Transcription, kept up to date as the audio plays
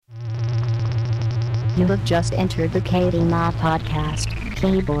You have just entered the KBMOD podcast.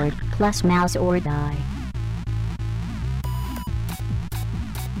 Keyboard plus mouse or die.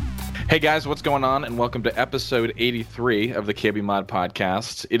 Hey guys, what's going on? And welcome to episode 83 of the KBMOD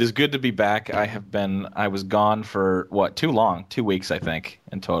podcast. It is good to be back. I was gone for too long? 2 weeks, I think,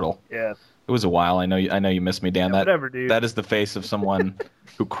 in total. Yeah. It was a while. I know you missed me, Dan. Yeah, whatever, dude. That is the face of someone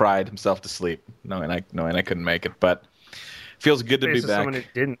who cried himself to sleep, knowing I couldn't make it. But feels good to be back. Someone who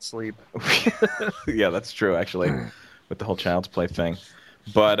didn't sleep. Yeah, that's true, actually, with the whole Child's Play thing.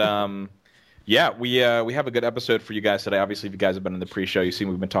 But yeah, we have a good episode for you guys today. Obviously, if you guys have been in the pre-show, you've seen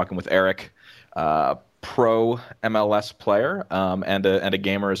we've been talking with Eric, pro MLS player, and a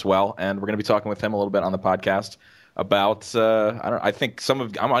gamer as well. And we're going to be talking with him a little bit on the podcast about I think I'm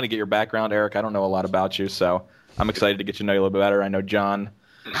going to get your background, Eric. I don't know a lot about you, so I'm excited to get to know you a little bit better. I know John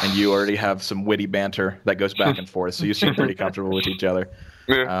and you already have some witty banter that goes back and forth, so you seem pretty comfortable with each other.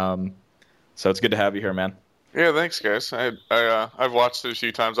 Yeah. So it's good to have you here, man. Yeah, thanks, guys. I've watched it a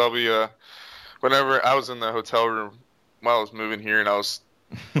few times. I'll be whenever I was in the hotel room while I was moving here, and I was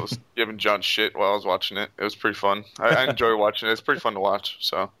giving John shit while I was watching it. It was pretty fun. I enjoy watching it. It's pretty fun to watch.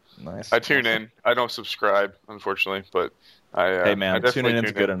 So nice. I tune in. I don't subscribe, unfortunately, but hey man, tuning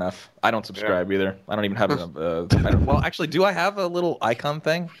in's good enough. I don't subscribe either. I don't even have well, actually, do I have a little icon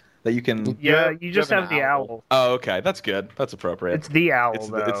thing that you can? Yeah, you just have the owl. Oh, okay, that's good. That's appropriate. It's the owl,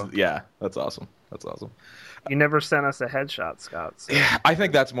 though. Yeah, that's awesome. That's awesome. You never sent us a headshot, Scott. So. Yeah, I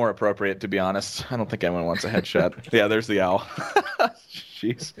think that's more appropriate, to be honest. I don't think anyone wants a headshot. Yeah, there's the owl.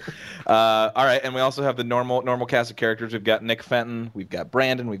 Jeez. All right, and we also have the normal cast of characters. We've got Nick Fenton, we've got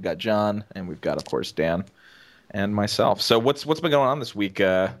Brandon, we've got John, and we've got, of course, Dan and myself. So what's been going on this week,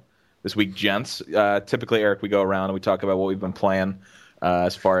 gents? Typically, Eric, we go around and we talk about what we've been playing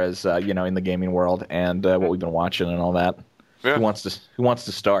as far as in the gaming world and what we've been watching and all that. Yeah. Who wants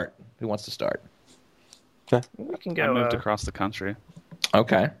to start? We can go. I moved across the country.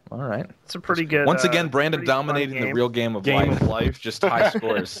 Okay, all right. It's a pretty good. Once again, Brandon dominating the real game of life. Just high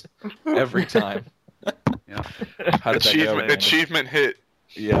scores every time. Yeah. How did that go? Achievement hit.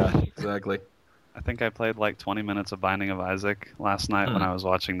 Yeah, exactly. I think I played like 20 minutes of Binding of Isaac last night when I was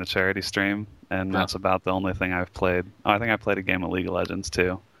watching the charity stream, and that's about the only thing I've played. Oh, I think I played a game of League of Legends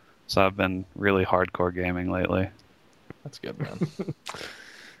too. So I've been really hardcore gaming lately. That's good, man.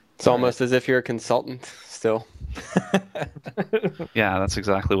 It's almost as if you're a consultant still. Yeah, that's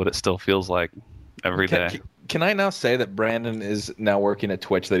exactly what it still feels like every day. Can I now say that Brandon is now working at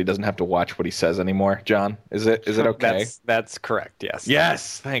Twitch, that he doesn't have to watch what he says anymore? John, is it okay? That's correct. Yes.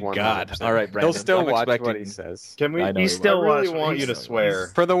 Yes. Thank 100%. God. All right, Brandon. He'll still watch what he says. Can we? He still I really want you to swear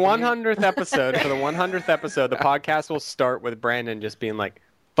for the 100th episode. For the 100th episode, the podcast will start with Brandon just being like,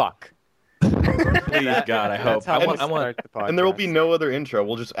 "Fuck." Please, God, I hope. I want and there will be no other intro.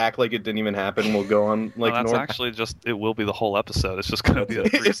 We'll just act like it didn't even happen. We'll go on like. No, that's actually just. It will be the whole episode. It's just going to be a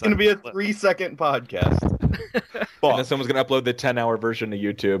 3-second. It's going to be a 3-second podcast. And then someone's going to upload the 10-hour version to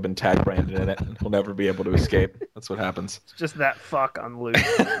YouTube and tag Brandon in it, and he'll never be able to escape. That's what happens. It's just that fuck on loop.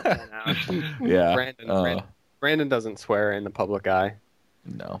 Yeah. Brandon doesn't swear in the public eye.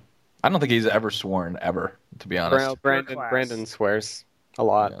 No, I don't think he's ever sworn ever. To be honest, Brandon swears a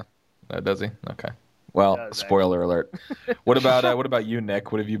lot. Yeah. Does he? Okay. Well, spoiler alert. What about you,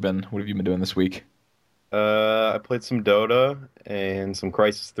 Nick? What have you been doing this week? I played some Dota and some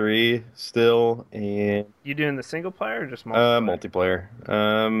Crisis 3 still, and you doing the single player or just multiplayer?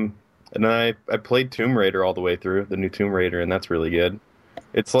 Multiplayer. And then I played Tomb Raider all the way through, the new Tomb Raider, and that's really good.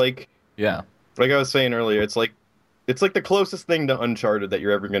 It's like I was saying earlier, it's like the closest thing to Uncharted that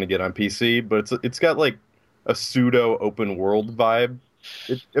you're ever going to get on PC, but it's got like a pseudo open world vibe.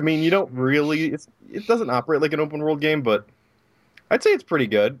 You don't really. It doesn't operate like an open world game, but I'd say it's pretty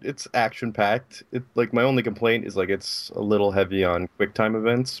good. It's action packed. My only complaint is it's a little heavy on quick time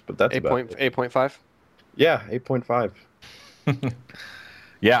events, but that's 8.5. Yeah, 8.5.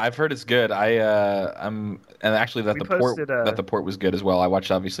 Yeah, I've heard it's good. And actually the port was good as well. I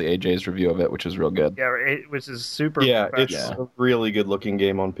watched obviously AJ's review of it, which was real good. Yeah, which is super. Yeah, it's a really good looking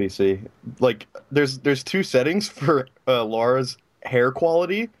game on PC. There's 2 settings for Laura's hair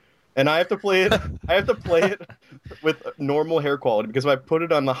quality, and I have to play it with normal hair quality, because if I put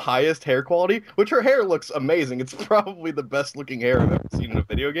it on the highest hair quality, which her hair looks amazing, it's probably the best looking hair I've ever seen in a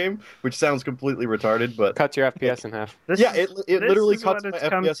video game, which sounds completely retarded, but cuts your FPS in half. It literally cuts my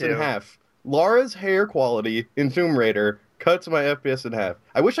FPS in half. Laura's hair quality in Tomb Raider cuts my FPS in half.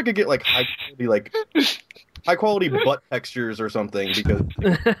 I wish I could get high quality high quality butt textures or something, because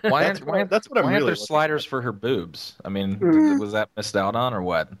that's what I'm why really aren't there looking sliders for her boobs? I mean, was that missed out on or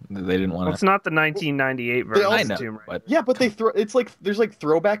what? They didn't want Well, to. it's not the 1998 version also- I of know, Tomb Raider. but Yeah, but there's like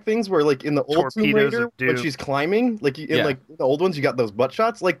throwback things where, like, in the old Tomb Torpedoes Raider of Doom. when she's climbing, like in Yeah. like the old ones, you got those butt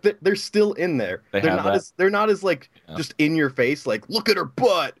shots. Like they're still in there. They have that? They're not as like Yeah. just in your face. Like, look at her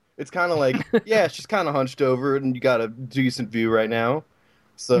butt. It's kind of like, yeah, she's kind of hunched over, and you got a decent view right now.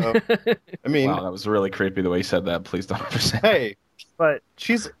 So, I mean, wow, that was really creepy the way you said that. Please don't ever say. hey, But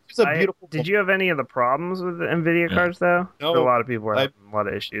she's a beautiful. did you have any of the problems with the NVIDIA Yeah. cards though? No, A lot of people were I- having a lot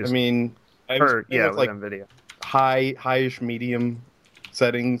of issues. I mean, I was or playing yeah, with, with like NVIDIA. high-ish medium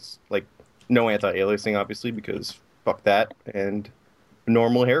settings, like no anti-aliasing, obviously, because fuck that, and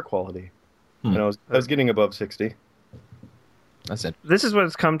normal hair quality. And I was getting above 60 That's it. This is what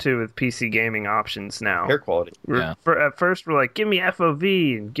it's come to with PC gaming options now. hair quality. Yeah. At first, we're like, give me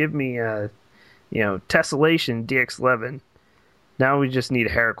FOV and give me, tessellation DX11. Now we just need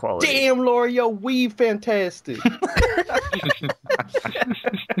hair quality. Damn, Laura, yo, weave fantastic.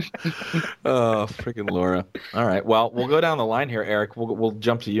 Oh, freaking Laura. All right. Well, we'll go down the line here, Eric. We'll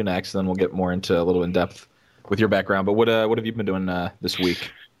jump to you next, and then we'll get more into a little in depth with your background. But what have you been doing this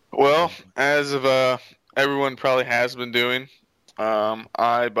week? Well, as of everyone probably has been doing,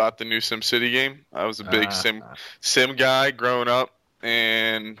 I bought the new SimCity game. I was a big sim guy growing up,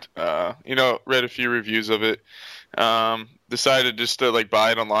 and read a few reviews of it. Decided just to like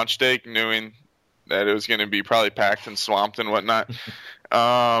buy it on launch day, knowing that it was going to be probably packed and swamped and whatnot.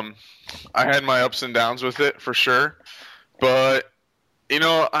 I had my ups and downs with it for sure, but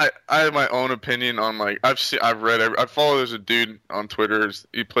I have my own opinion on, like, I follow, there's a dude on Twitter,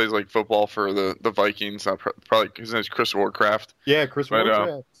 he plays like football for the Vikings, probably his name's Chris Warcraft. Yeah, Chris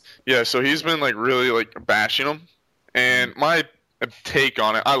Warcraft. Yeah, so he's been like really like bashing him, and my take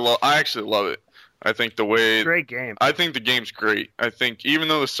on it, I actually love it. I think Great game. I think the game's great. I think even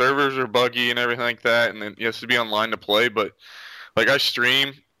though the servers are buggy and everything like that, and then you have to be online to play, but like I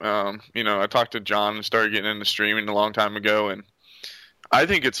stream, I talked to John and started getting into streaming a long time ago, and I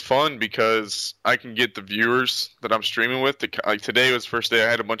think it's fun because I can get the viewers that I'm streaming with. Like today was the first day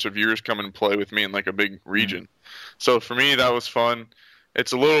I had a bunch of viewers come and play with me in like a big region. So for me, that was fun.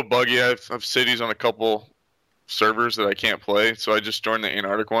 It's a little buggy. I have cities on a couple servers that I can't play, so I just joined the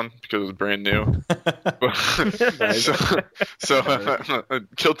Antarctic one because it was brand new. so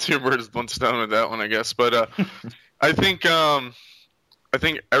killed two birds with one stone with that one, I guess. But I think everyone's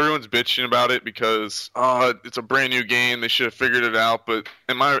bitching about it because it's a brand new game. They should have figured it out. But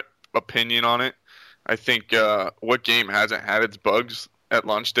in my opinion on it, I think what game hasn't had its bugs at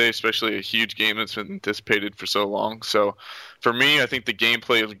launch day, especially a huge game that's been anticipated for so long. So for me, I think the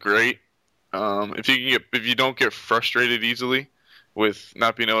gameplay is great. If you don't get frustrated easily with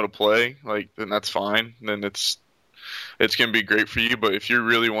not being able to play, then that's fine. Then it's gonna be great for you. But if you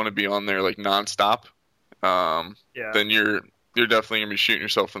really want to be on there like nonstop, then you're definitely gonna be shooting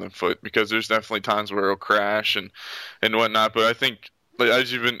yourself in the foot, because there's definitely times where it'll crash and whatnot. But I think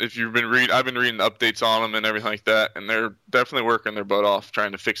I've been reading updates on them and everything like that, and they're definitely working their butt off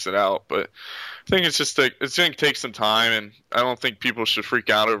trying to fix it out. But I think it's going to take some time, and I don't think people should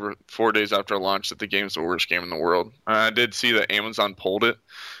freak out over 4 days after launch that the game's the worst game in the world. I did see that Amazon pulled it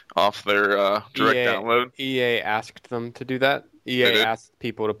off their direct download. EA asked them to do that. EA asked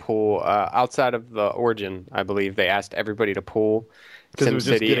people to pull outside of the Origin. I believe they asked everybody to pull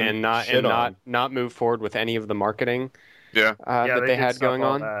SimCity and not move forward with any of the marketing. That they had going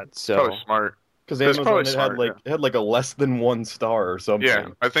on. So probably smart. Because Amazon had like a less than 1 star or something. Yeah,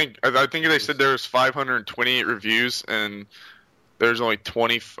 I think they said there was 528 reviews, and there's only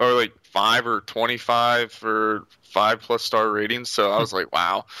 20 or like 5 or 25 for 5+ star ratings. So I was like,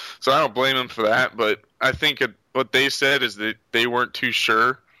 wow. So I don't blame them for that. But I think what they said is that they weren't too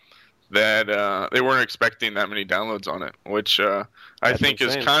sure that they weren't expecting that many downloads on it, which I think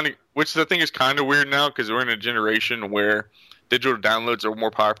is kind of weird now, because we're in a generation where digital downloads are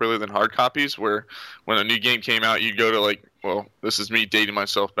more popular than hard copies, where when a new game came out, you'd go to this is me dating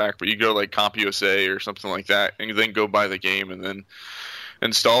myself back, but you go to like CompUSA or something like that, and then go buy the game and then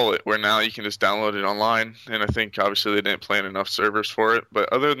install it, where now you can just download it online. And I think obviously they didn't plan enough servers for it, but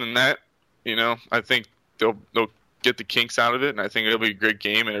other than that, I think they'll get the kinks out of it, and I think it'll be a great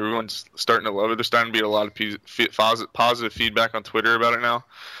game, and everyone's starting to love it. There's starting to be a lot of positive feedback on Twitter about it now.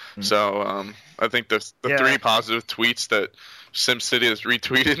 Mm-hmm. So I think the 3 positive tweets that SimCity has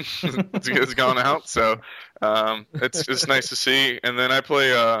retweeted has gone out. So it's nice to see. And then I play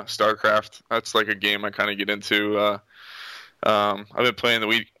StarCraft. That's like a game I kind of get into. I've been playing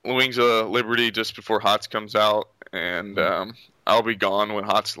the Wings of Liberty just before HOTS comes out, and I'll be gone when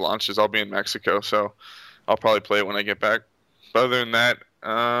HOTS launches. I'll be in Mexico, so I'll probably play it when I get back. But other than that,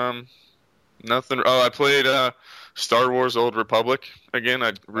 nothing. Oh, I played Star Wars: Old Republic again.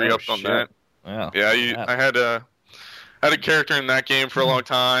 I re-upped on that. Yeah. I had a character in that game for a long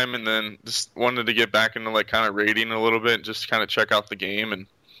time, and then just wanted to get back into like kind of raiding a little bit, just kind of check out the game, and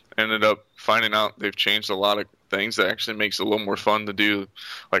ended up finding out they've changed a lot of things that actually makes it a little more fun to do,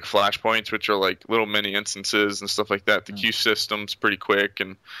 like flashpoints, which are like little mini instances and stuff like that. The queue system's pretty quick,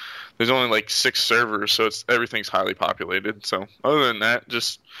 and there's only like 6 servers, so everything's highly populated. So other than that,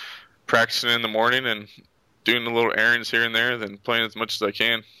 just practicing in the morning and doing the little errands here and there, then playing as much as I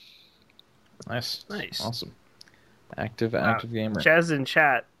can. Nice. Awesome. Active gamer. Chaz in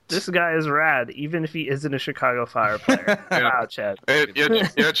chat. This guy is rad, even if he isn't a Chicago Fire player. Wow, Chaz.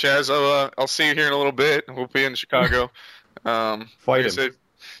 Yeah, Chaz. I'll see you here in a little bit. We'll be in Chicago. Like I said,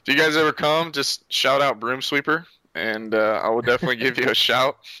 if you guys ever come, just shout out Broom Sweeper, and I will definitely give you a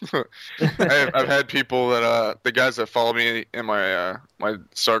shout. I've had people that the guys that follow me in my my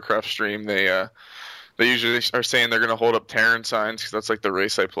StarCraft stream, they usually are saying they're going to hold up Terran signs because that's like the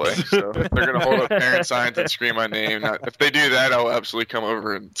race I play. So they're going to hold up Terran signs and scream my name. Now, if they do that, I'll absolutely come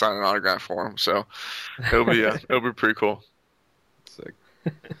over and sign an autograph for them. So it'll be pretty cool. Sick.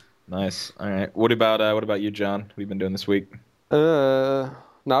 Nice. All right. What about you, John? What have you been doing this week?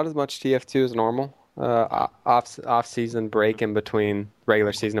 Not as much TF2 as normal. Off season break in between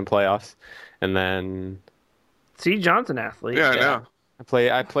regular season and playoffs, and then. See, John's an athlete. Yeah, I know. I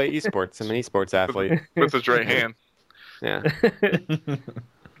play esports. I'm an esports athlete. With his right hand. Yeah.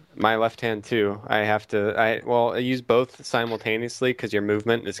 My left hand too. I use both simultaneously because your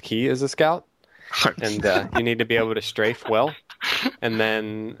movement is key as a scout, and you need to be able to strafe well. And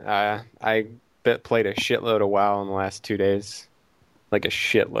then I played a shitload of WoW in the last 2 days, like a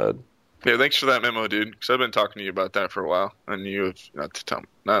shitload. Yeah, thanks for that memo, dude. Because I've been talking to you about that for a while, and you have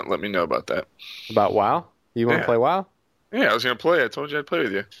not let me know about that. About WoW? You want to play WoW? Yeah, I was gonna play. I told you I'd play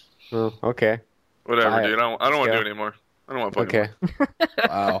with you. Oh, okay. Whatever, dude. I don't want to do it anymore. I don't want to play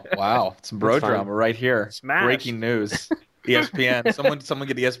anymore. Wow. Some bro drama right here. Smash. Breaking news. ESPN. Someone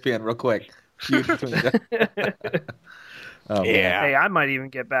get ESPN real quick. Feud between Oh, yeah. Hey, I might even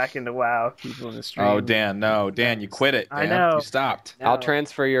get back into WoW. People in the stream. Oh, Dan, no. Dan, you quit it. Dan. I know. You stopped. No. I'll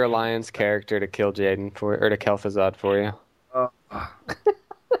transfer your Alliance character to kill Jaden to Kel'Thuzad for you. Oh.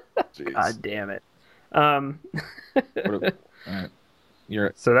 Jeez. God damn it. All right.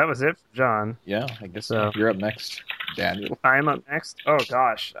 So that was it for John. Yeah, I guess so. You're up next, Daniel. I'm up next. Oh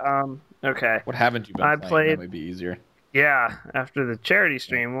gosh. Okay. What haven't you been playing? That might be easier. Yeah, after the charity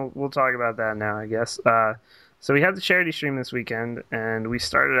stream, we'll talk about that now, I guess. So we had the charity stream this weekend, and we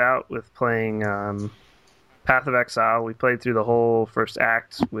started out with playing Path of Exile. We played through the whole first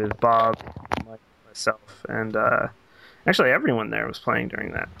act with Bob, myself, and actually everyone there was playing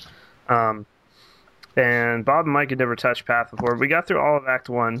during that. And Bob and Mike had never touched Path before. We got through all of Act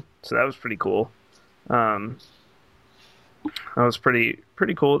 1, so that was pretty cool. That was pretty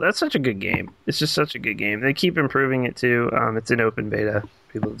cool. That's such a good game. It's just such a good game. They keep improving it too. It's an open beta.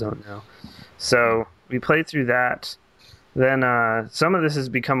 People don't know. So we played through that. Then some of this has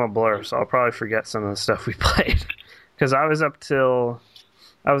become a blur, so I'll probably forget some of the stuff we played. Because I was up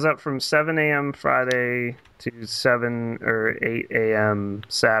from 7 a.m. Friday to 7 or 8 a.m.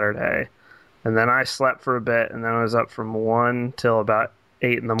 Saturday. And then I slept for a bit, and then I was up from 1 till about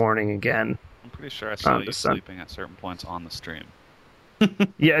 8 in the morning again. I'm pretty sure I saw you sleeping at certain points on the stream.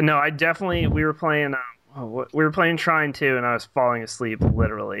 Yeah, no, I definitely... We were playing Trine 2, and I was falling asleep,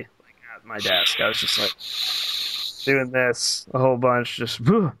 literally, like at my desk. I was just like doing this a whole bunch, just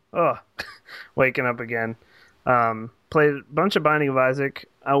waking up again. Played a bunch of Binding of Isaac.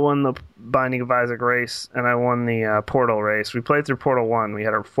 I won the Binding of Isaac race, and I won the Portal race. We played through Portal 1. We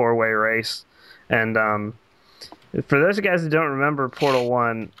had our 4-way race. And for those guys who don't remember Portal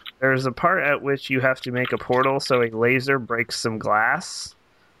 1, there's a part at which you have to make a portal so a laser breaks some glass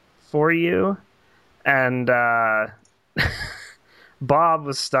for you. And Bob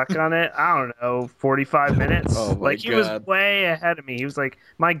was stuck on it, I don't know, 45 minutes. Oh my he was way ahead of me. He was like,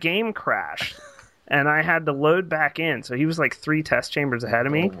 my game crashed. And I had to load back in. So he was like 3 test chambers ahead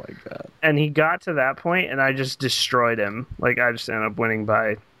of me. Oh my god. And he got to that point, and I just destroyed him. Like, I just ended up winning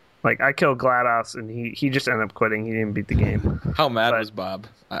by... Like, I killed GLaDOS, and he just ended up quitting. He didn't beat the game. How mad was Bob?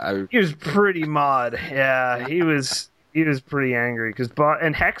 He was pretty mod. Yeah, he was pretty angry. Because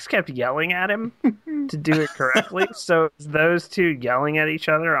and Hex kept yelling at him to do it correctly. So those two yelling at each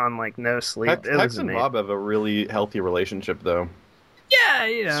other on, like, no sleep. Hex and Bob have a really healthy relationship, though.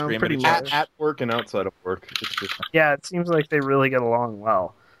 Yeah, pretty much. At work and outside of work. Yeah, it seems like they really get along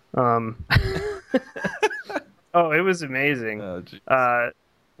well. Oh, it was amazing.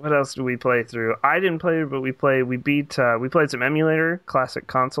 what else did we play through? I didn't play, but we played some emulator, classic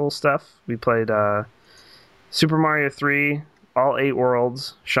console stuff. We played Super Mario 3, all 8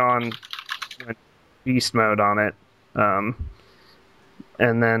 worlds. Sean went beast mode on it. And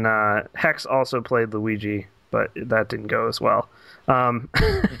then Hex also played Luigi, but that didn't go as well. And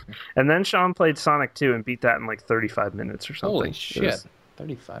then Sean played Sonic 2 and beat that in like 35 minutes or something. Holy shit.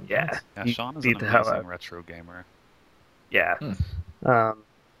 35 minutes? Yeah, Sean is an amazing retro gamer. Yeah. Cool.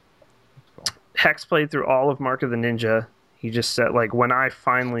 Hex played through all of Mark of the Ninja. He just said, like, when I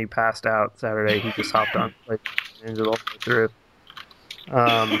finally passed out Saturday, he just hopped on and played Ninja the whole way through.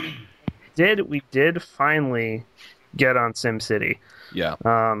 We did finally get on SimCity. Yeah.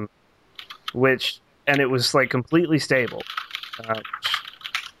 And it was like completely stable.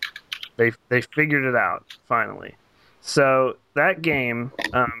 They figured it out finally. So that game,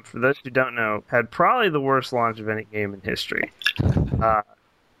 for those who don't know, had probably the worst launch of any game in history.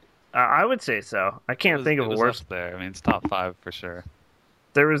 I would say so. I can't think of a worse. There, I mean, it's top 5 for sure.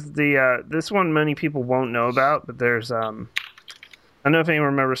 There was this one many people won't know about, but there's I don't know if anyone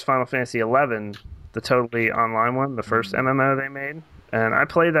remembers Final Fantasy XI, the totally online one, the first MMO they made, and I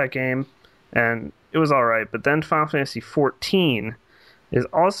played that game, and it was all right. But then Final Fantasy XIV is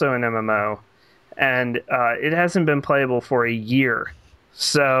also an MMO, and it hasn't been playable for a year.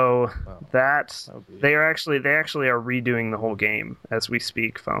 So they actually are redoing the whole game as we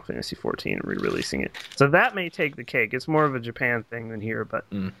speak, Final Fantasy XIV, and re-releasing it. So that may take the cake. It's more of a Japan thing than here, but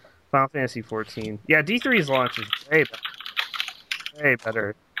Final Fantasy XIV. Yeah, D3's launch is way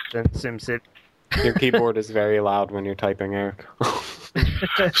better than SimCity. Your keyboard is very loud when you're typing, Eric.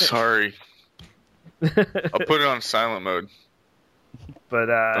 Sorry. I'll put it on silent mode. But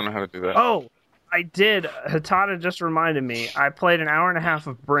don't know how to do that. Oh, I did. Hatada just reminded me. I played an hour and a half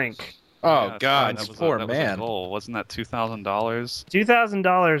of Brink. Oh, God, poor man. man. Wasn't that $2,000?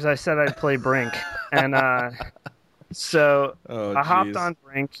 $2,000. I said I'd play Brink, and so I hopped on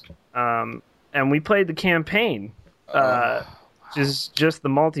Brink, and we played the campaign. Just the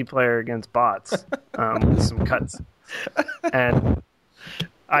multiplayer against bots with some cuts, and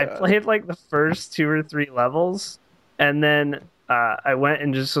I played like the first 2 or 3 levels, and then I went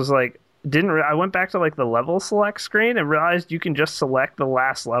and just was like, I went back to like the level select screen and realized you can just select the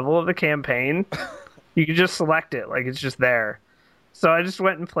last level of the campaign. You can just select it, like it's just there. So I just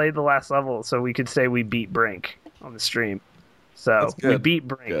went and played the last level so we could say we beat Brink on the stream. So we beat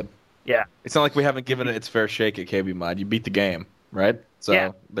Brink. Good. Yeah. It's not like we haven't given it its fair shake at KBMOD. You beat the game, right?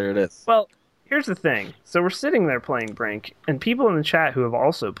 So there it is. Well, here's the thing. So we're sitting there playing Brink, and people in the chat who have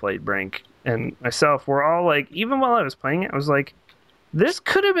also played Brink, and myself, we're all like, even while I was playing it, I was like, this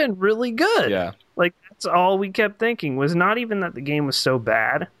could have been really good. Yeah. Like, that's all we kept thinking, was not even that the game was so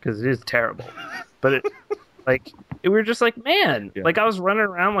bad, because it is terrible. But it, we were just like, man, like I was running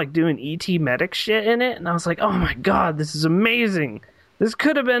around like doing ET medic shit in it, and I was like, oh my God, this is amazing. This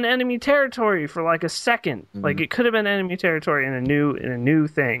could have been enemy territory for like a second. Mm-hmm. Like, it could have been enemy territory in a new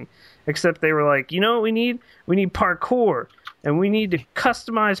thing. Except they were like, you know what we need? We need parkour, and we need to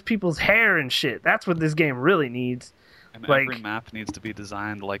customize people's hair and shit. That's what this game really needs. And every map needs to be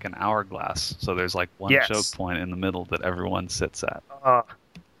designed like an hourglass, so there's like one choke point in the middle that everyone sits at.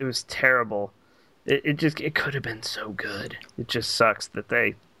 It was terrible. It could have been so good. It just sucks that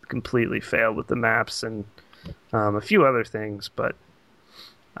they completely failed with the maps and a few other things, but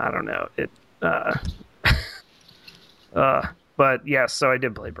I don't know. But yes, so I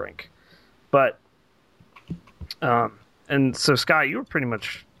did play Brink. But and so Scott, you were pretty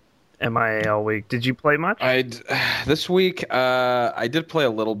much MIA all week. Did you play much? This week, I did play a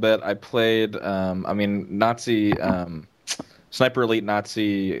little bit. I played, Nazi Sniper Elite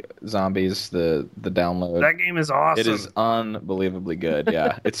Nazi Zombies, the download. That game is awesome. It is unbelievably good.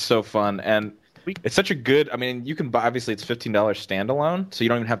 Yeah, it's so fun, and it's such a good. I mean, you can buy. Obviously, it's $15 standalone, so you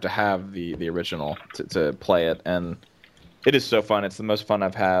don't even have to have the original to play it, and it is so fun. It's the most fun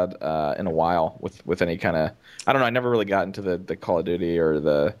I've had in a while with any kind of. I don't know. I never really got into the Call of Duty or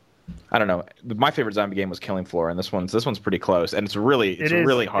the. I don't know. My favorite zombie game was Killing Floor, and this one's pretty close, and it's really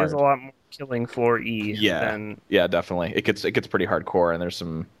hard. It's a lot more Killing Floor than definitely. It gets pretty hardcore, and there's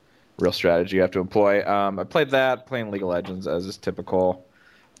some real strategy you have to employ. I played that, playing League of Legends as is typical.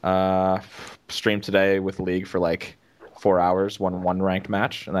 Streamed today with League for like 4 hours, won one ranked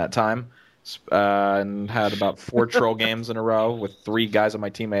match in that time, and had about 4 troll games in a row with 3 guys on my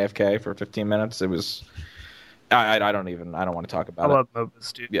team AFK for 15 minutes. It was. I don't want to talk about it. I love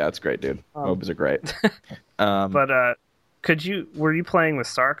MOBAs, dude. Yeah, it's great, dude. MOBAs are great. But were you playing with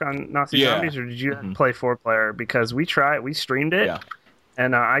Stark on Nazi Zombies, or did you play 4-player? Because we streamed it,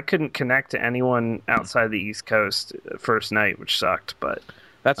 and I couldn't connect to anyone outside the East Coast first night, which sucked. But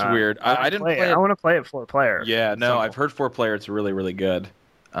That's weird. I didn't play it. I want to play it 4-player. Yeah, no, I've heard 4-player. It's really, really good.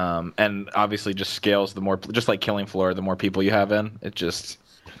 And obviously just scales the more, just like Killing Floor, the more people you have in, it just,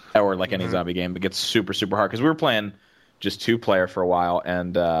 or like any zombie game, it gets super, super hard. Because we were playing just 2-player for a while,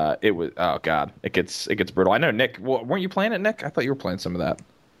 and it was, oh god, it gets brutal. I know, Nick, weren't you playing it, Nick? I thought you were playing some of that.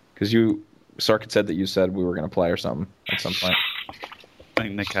 Because Sark had said that you said we were going to play or something at some point. I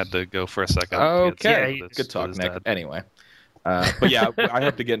think Nick had to go for a second. Okay, good talk, Nick. Anyway. But yeah, I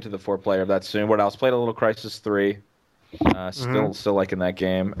hope to get into the 4-player of that soon. What else? Played a little Crisis 3. Still liking that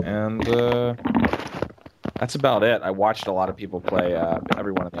game, and that's about it. I watched a lot of people play.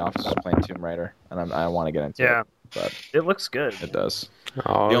 Everyone in the office is playing Tomb Raider, and I want to get into it. But it looks good. It does.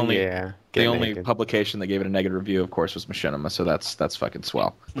 Oh, the only publication that gave it a negative review, of course, was Machinima, so that's fucking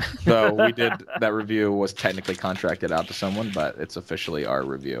swell. Though that review was technically contracted out to someone, but it's officially our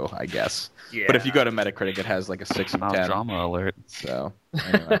review, I guess. Yeah. But if you go to Metacritic, it has like a 6 of 10. Drama alert. So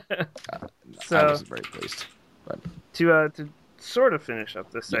anyway, I was very pleased. But to sort of finish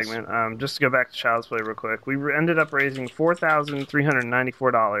up this segment, just to go back to Child's Play real quick, we ended up raising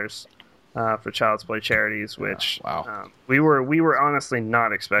 $4,394 for Child's Play charities, which we were honestly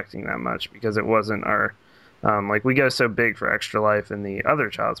not expecting that much because it wasn't our we go so big for Extra Life and the other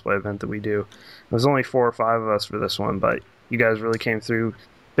Child's Play event that we do. It was only 4 or 5 of us for this one, but you guys really came through.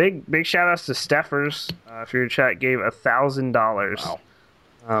 Big shout outs to Steffers for your chat gave $1,000.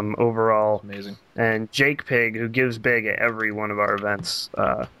 Overall. That's amazing. And Jake Pig, who gives big at every one of our events,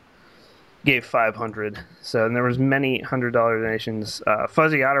 gave $500. So, and there was many $100 donations.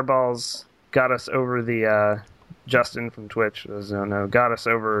 Fuzzy Otterballs got us over the Justin from Twitch, got us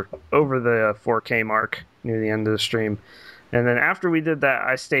over the 4K mark near the end of the stream. And then after we did that,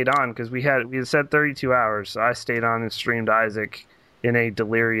 I stayed on because we had said 32 hours. So I stayed on and streamed Isaac in a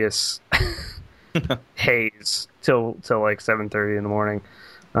delirious haze till like 7:30 in the morning.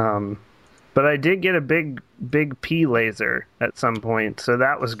 But I did get a big P laser at some point, so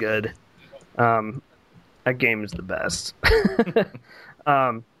that was good. That game is the best.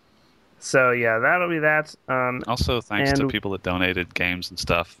 So yeah, that'll be that. Also, thanks to people that donated games and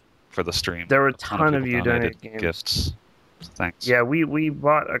stuff for the stream. There were a ton of you donated games. Gifts. So thanks. Yeah, we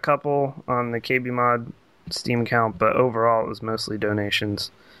bought a couple on the KBMOD Steam account, but overall it was mostly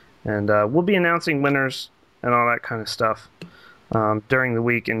donations. And we'll be announcing winners and all that kind of stuff during the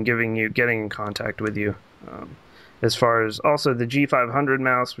week and getting in contact with you. As far as also the G500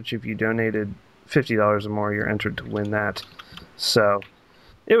 mouse, which if you donated $50 or more, you're entered to win that. So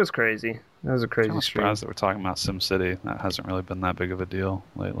it was crazy. It was a crazy stream. I'm surprised that we're talking about SimCity. That hasn't really been that big of a deal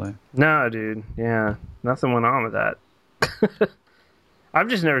lately. No, dude. Yeah, nothing went on with that. I've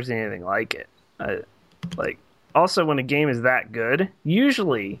just never seen anything like it. Also, when a game is that good,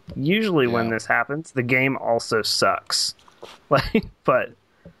 usually when this happens, the game also sucks. But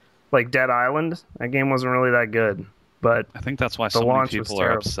Dead Island, that game wasn't really that good. But I think that's why so many people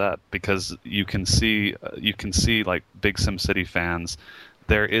are upset, because you can see like big SimCity fans.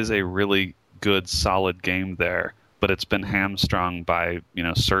 There is a really good, solid game there, but it's been hamstrung by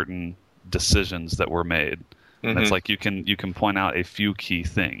certain decisions that were made. And it's like you can point out a few key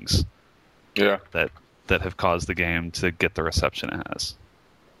things. Yeah. That have caused the game to get the reception it has.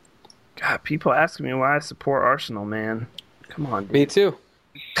 God, people asking me why I support Arsenal, man. Come on, dude. Me too.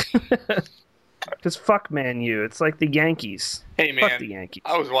 Just fuck Man U. It's like the Yankees. Hey, man. Fuck the Yankees.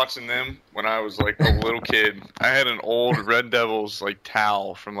 I was watching them when I was like a little kid. I had an old Red Devils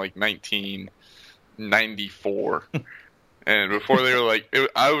towel from 1994. And before they were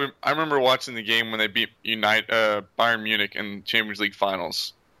I remember watching the game when they beat Bayern Munich in Champions League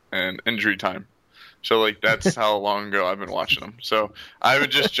finals and injury time. So that's how long ago I've been watching them. So I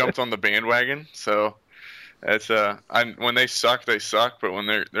haven't just jumped on the bandwagon. So it's when they suck, they suck. But when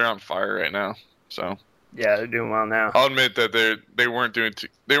they're on fire right now. So yeah, they're doing well now. I'll admit that they weren't doing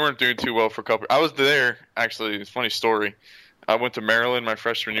too well for a couple. I was there actually. It's a funny story. I went to Maryland my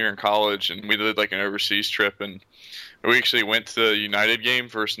freshman year in college, and we did an overseas trip, and we actually went to the United game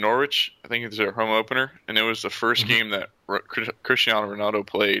versus Norwich. I think it was their home opener, and it was the first game that Cristiano Ronaldo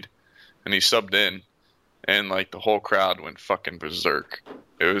played, and he subbed in. And the whole crowd went fucking berserk.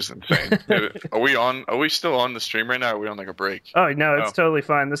 It was insane. Are we still on the stream right now? Or are we on a break? Oh no, it's totally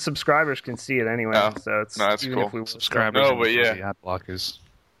fine. The subscribers can see it anyway, so it's that's cool. Subscribers, no, but yeah, ad blockers.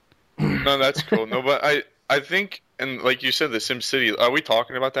 No, that's cool. No, but I I think, and like you said, the SimCity. Are we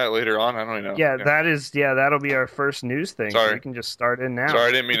talking about that later on? I don't even know. Yeah, that'll be our first news thing. Sorry. So we can just start in now. Sorry,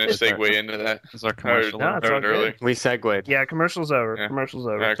 I didn't mean to segue into that. Is our commercial? No, it's all good. We segued. Yeah, commercial's over. Yeah. Commercial's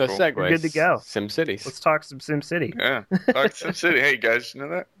over. Yeah, So cool. segue. We're good to go. SimCities. Let's talk some SimCity. Yeah, talk SimCity. Hey guys, you know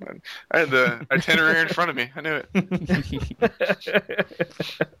that? I had the itinerary in front of me. I knew it.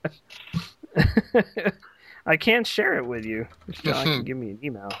 I can't share it with you. I can give me an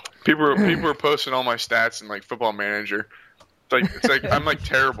email. People were posting all my stats in like Football Manager. It's like I'm like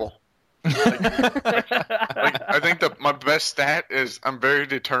terrible. Like, I think my best stat is I'm very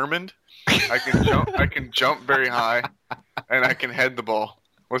determined. I can jump very high, and I can head the ball.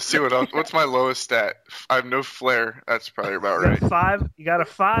 Let's see what else. What's my lowest stat? I have no flair. That's probably about right. You got a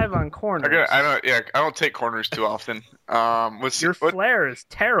 5 on corners. I don't take corners too often. Your flair is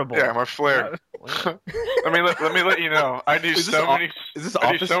terrible. Yeah, my flair. let me let you know. I do Is this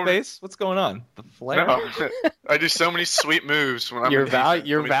Office Space? What's going on? The flair. No, I do so many sweet moves when I'm Your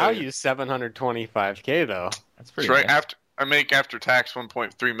value is $725K though. That's pretty. Right nice. I make after tax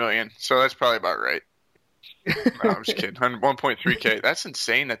 1.3 million, so that's probably about right. No, I'm just kidding. 1.3K. That's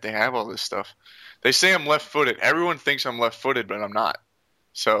insane that they have all this stuff. They say I'm left-footed. Everyone thinks I'm left-footed, but I'm not.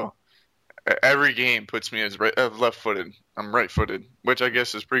 So every game puts me as left-footed. I'm right-footed, which I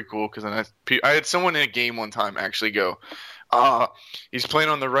guess is pretty cool because I had someone in a game one time actually go, he's playing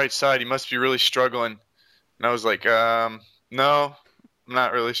on the right side. He must be really struggling. And I was like, no, I'm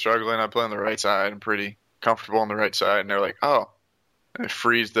not really struggling. I play on the right side. I'm pretty comfortable on the right side. And they're like, oh. And it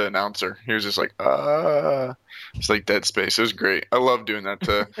frees the announcer. He was just like, it's like dead space. It was great. I love doing that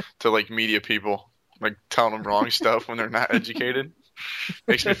to like media people, like telling them wrong stuff when they're not educated.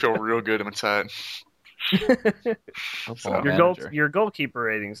 Makes me feel real good inside. Your goalkeeper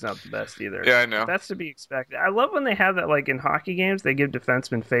rating's not the best either. Yeah, I know. That's to be expected. I love when they have that, like in hockey games, they give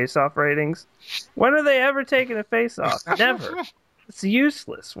defensemen face-off ratings. When are they ever taking a face-off? Never. It's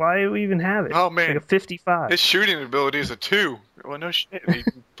useless. Why do we even have it? Oh man, like a 55. His shooting ability is a 2. Well, no shit. He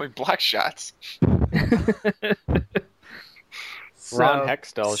can play black shots. Ron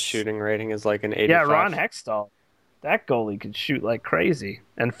Hextall's shooting rating is like an 85. Yeah, Ron Hextall. That goalie could shoot like crazy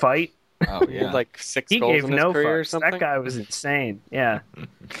and fight. Oh He had like 6 He goals gave in his no career or fucks. something. That guy was insane. Yeah.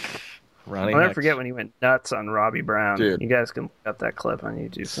 Ronnie I'll never Hex. forget when he went nuts on Robbie Brown. Dude. You guys can look up that clip on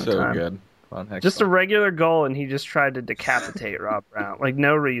YouTube So sometime. good. Ron Hex. Just a regular goal, and he just tried to decapitate Rob Brown. Like,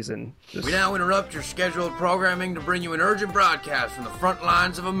 no reason. Just... We now interrupt your scheduled programming to bring you an urgent broadcast from the front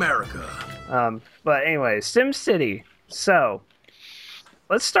lines of America. But anyway, SimCity. So,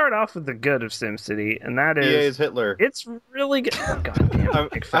 let's start off with the good of SimCity, and that is... EA's Hitler. It's really good. Oh, God damn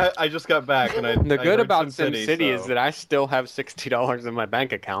it. I just got back, and The I good heard about SimCity is that I still have $60 in my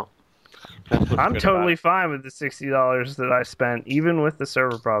bank account. I'm totally fine with the $60 that I spent, even with the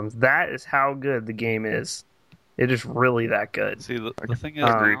server problems. That is how good the game is. It is really that good. See, the thing is,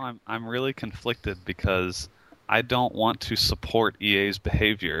 now I'm really conflicted because I don't want to support EA's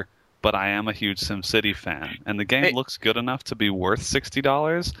behavior, but I am a huge SimCity fan, and the game looks good enough to be worth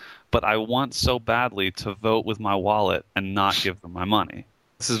 $60, but I want so badly to vote with my wallet and not give them my money.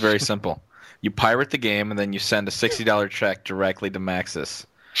 This is very simple. You pirate the game, and then you send a $60 check directly to Maxis.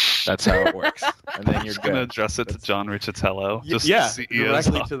 That's how it works. And then you're Just going to good. address it to John Riccitello. Just Yeah, the CEO's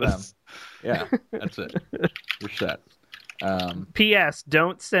directly to them. office. Yeah, that's it. You're set. P.S.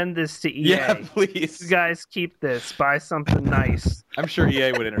 Don't send this to EA. Yeah, please. You guys keep this. Buy something nice. I'm sure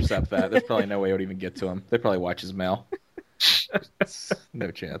EA would intercept that. There's probably no way it would even get to him. They probably watch his mail.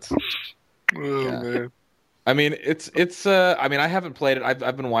 No chance. Oh, Yeah. man. I mean, it's. I mean, I haven't played it.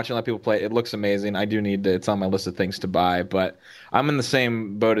 I've been watching a lot of people play it. It looks amazing. I do need to. It's on my list of things to buy. But I'm in the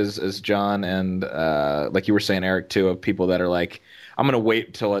same boat as John and like you were saying, Eric, too, of people that are like, I'm gonna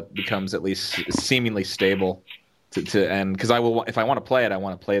wait till it becomes at least seemingly stable to end, because I will. If I want to play it, I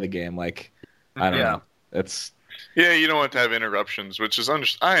want to play the game. Like, I don't know. It's. Yeah, you don't want to have interruptions, which is I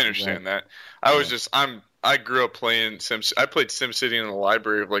understand that. I grew up playing Sims. I played SimCity in the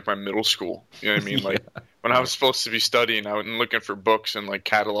library of like my middle school. You know what I mean? Like when I was supposed to be studying, I went looking for books and like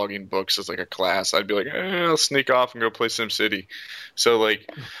cataloging books as like a class. I'd be like, I'll sneak off and go play SimCity. So like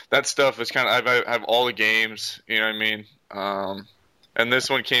that stuff is kind of I have all the games. You know what I mean? And this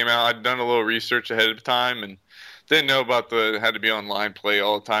one came out. I'd done a little research ahead of time and didn't know about had to be online play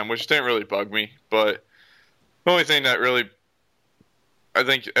all the time, which didn't really bug me. But the only thing that really I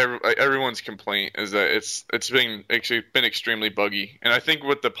think everyone's complaint is that it's been extremely buggy, and I think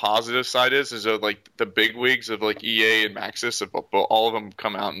what the positive side is that like the big wigs of like EA and Maxis, all of them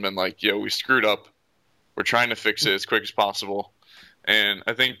come out and been like, "Yo, we screwed up. We're trying to fix it as quick as possible." And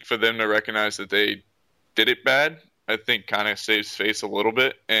I think for them to recognize that they did it bad, I think kind of saves face a little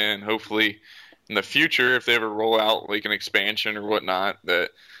bit, and hopefully in the future, if they ever roll out like an expansion or whatnot,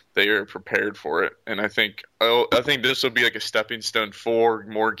 that they are prepared for it. And I think this will be like a stepping stone for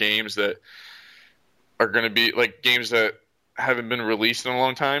more games that are going to be like games that haven't been released in a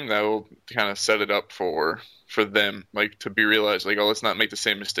long time. That will kind of set it up for them, like to be realized, like, oh, let's not make the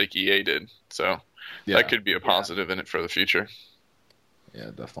same mistake EA did. So that could be a positive in it for the future.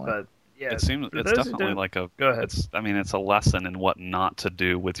 Yeah, definitely. But yeah, it's definitely like a. Go ahead. It's a lesson in what not to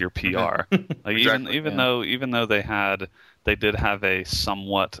do with your PR. Like Exactly. even though they did have a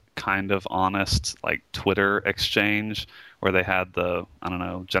somewhat kind of honest like Twitter exchange where they had the, I don't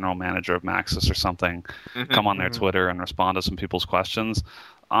know, general manager of Maxis or something come on their Twitter and respond to some people's questions.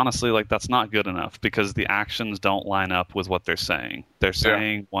 Honestly, like that's not good enough because the actions don't line up with what they're saying. They're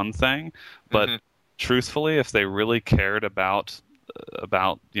saying one thing, but truthfully, if they really cared about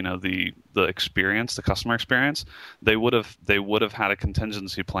the experience, the customer experience, they would have had a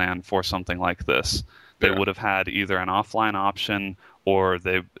contingency plan for something like this. They would have had either an offline option or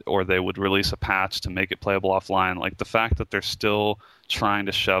they would release a patch to make it playable offline. Like the fact that they're still trying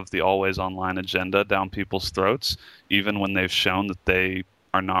to shove the always online agenda down people's throats, even when they've shown that they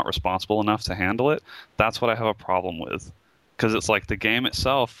are not responsible enough to handle it, that's what I have a problem with. Because it's like the game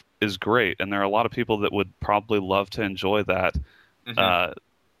itself is great, and there are a lot of people that would probably love to enjoy that,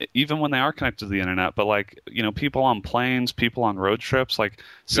 even when they are connected to the internet. But like, people on planes, people on road trips, like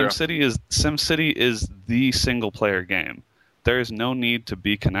SimCity is the single player game. There is no need to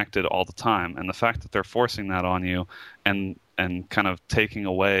be connected all the time, and the fact that they're forcing that on you and kind of taking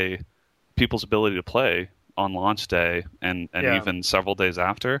away people's ability to play on launch day and even several days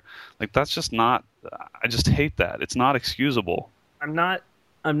after, like that's just not. I just hate that. It's not excusable. I'm not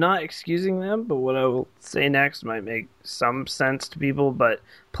excusing them, but what I will say next might make some sense to people. But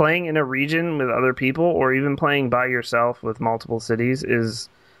playing in a region with other people, or even playing by yourself with multiple cities, is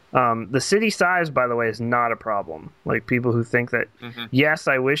the city size, by the way, is not a problem. Like people who think that, yes,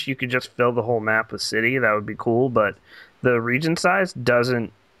 I wish you could just fill the whole map with city, that would be cool, but the region size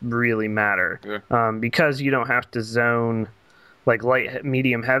doesn't really matter because you don't have to zone like light,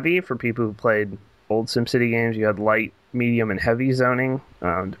 medium, heavy. For people who played old SimCity games, you had light, medium, and heavy zoning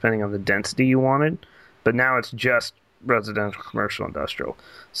depending on the density you wanted, but now it's just residential, commercial, industrial.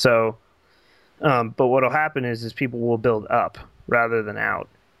 So but what'll happen is people will build up rather than out,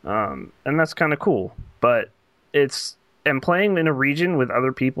 and that's kind of cool. But playing in a region with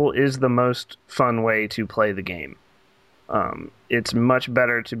other people is the most fun way to play the game. It's much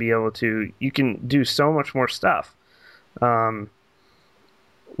better to be able to, you can do so much more stuff.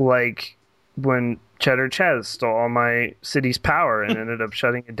 Like when Cheddar Chez stole all my city's power and ended up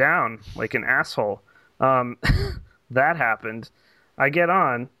shutting it down like an asshole. That happened. I get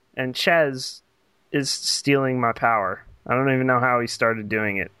on and Chez is stealing my power. I don't even know how he started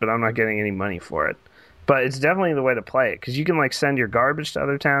doing it, but I'm not getting any money for it. But it's definitely the way to play it, because you can like send your garbage to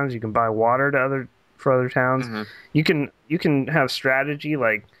other towns, you can buy water for other towns. You can have strategy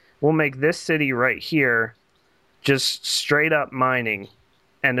like, we'll make this city right here just straight up mining,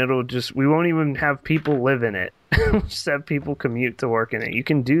 and we won't even have people live in it. We'll just have people commute to work in it. You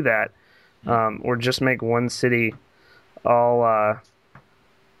can do that, or just make one city all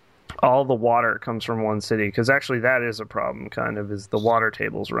the water comes from one city, because actually that is a problem, kind of, is the water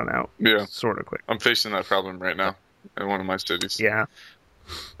tables run out sort of quick. I'm facing that problem right now in one of my cities.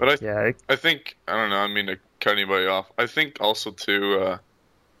 But I think, I don't know, I mean to cut anybody off, I think also too,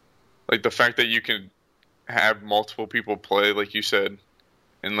 like the fact that you can have multiple people play, like you said,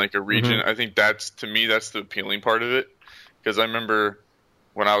 in like a region, I think to me that's the appealing part of it. Because I remember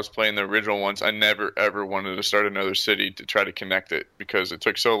when I was playing the original ones, I never ever wanted to start another city to try to connect it, because it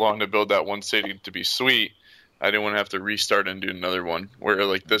took so long to build that one city to be sweet. I didn't want to have to restart and do another one, where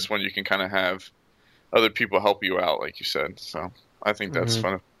like this one you can kind of have other people help you out, like you said. So I think that's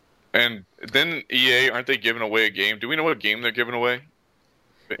fun. And then EA, aren't they giving away a game? Do we know what game they're giving away?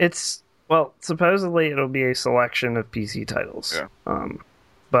 Well, supposedly it'll be a selection of PC titles.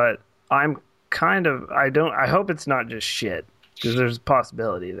 But I'm I hope it's not just shit, because there's a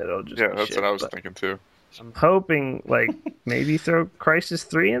possibility that it'll just be that's shit, what I was thinking too. I'm hoping, like, maybe throw Crysis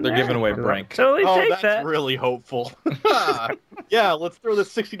 3 in there. They're giving away Brink. Totally take that's really hopeful. Yeah, let's throw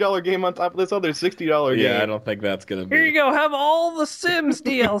this $60 game on top of this other $60 game. Yeah, I don't think that's going to be... Here you go, have all the Sims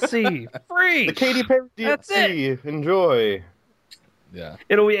DLC. Free! The Katy Perry DLC. That's it. Enjoy. Yeah.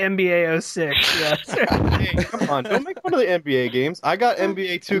 It'll be NBA 06, yes. Hey, come on, don't make fun of the NBA games. I got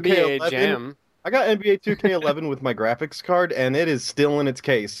NBA 2K11. NBA Jam. I got NBA 2K11 with my graphics card, and it is still in its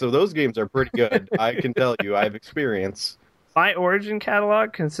case. So those games are pretty good. I can tell you, I have experience. My Origin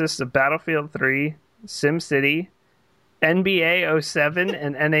catalog consists of Battlefield 3, SimCity, NBA 07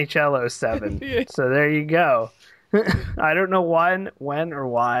 and NHL 07. So there you go. I don't know when or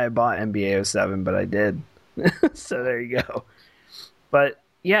why I bought NBA 07, but I did. So there you go. But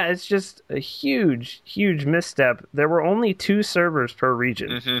yeah, it's just a huge, huge misstep. There were only 2 servers per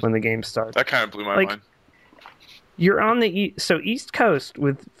region when the game started. That kind of blew my mind. You're on the East Coast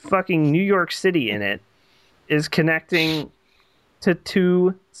with fucking New York City in it is connecting to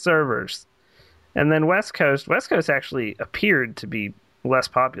 2 servers. And then West Coast actually appeared to be less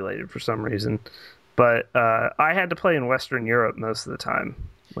populated for some reason. But I had to play in Western Europe most of the time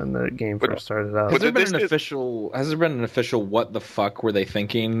when the game first started out. Has there been an official what the fuck were they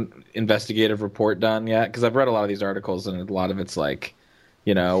thinking investigative report done yet? Because I've read a lot of these articles and a lot of it's like,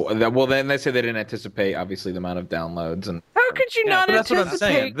 then they say they didn't anticipate obviously the amount of downloads and. How could you not anticipate? That's what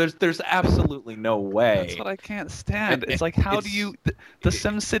I'm saying. There's absolutely no way. That's what I can't stand. It's like, how do you... The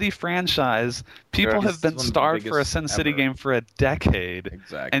SimCity franchise, people have been starved for a SimCity game for a decade.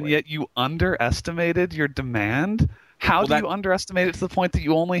 Exactly. And yet you underestimated your demand? How do you underestimate it to the point that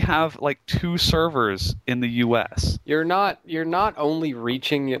you only have like 2 servers in the US? You're not only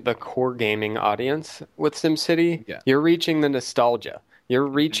reaching the core gaming audience with SimCity, you're reaching the nostalgia. You're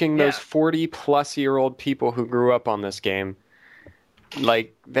reaching those 40-plus-year-old people who grew up on this game.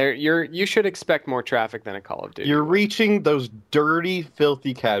 Like, you should expect more traffic than a Call of Duty. You're reaching those dirty,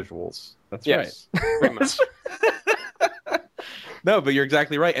 filthy casuals. That's right. Pretty much. No, but you're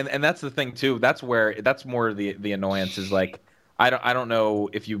exactly right, and that's the thing too. That's more the annoyance is like, I don't know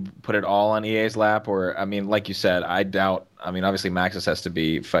if you put it all on EA's lap or I mean, like you said, I doubt. I mean, obviously Maxis has to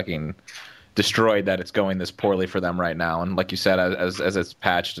be fucking destroyed that it's going this poorly for them right now, and like you said, as it's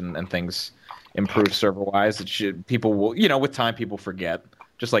patched and things improve server wise, people will, with time people forget,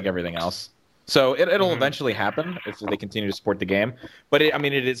 just like everything else. So it'll eventually happen if they continue to support the game. But it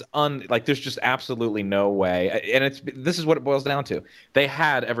is there's just absolutely no way. And this is what it boils down to. They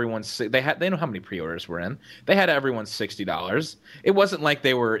had they know how many pre-orders were in. They had everyone's $60. It wasn't like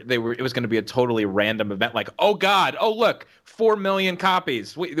it was going to be a totally random event. Like, oh God, oh look, 4 million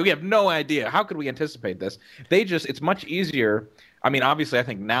copies. We have no idea. How could we anticipate this? It's much easier. I mean, obviously, I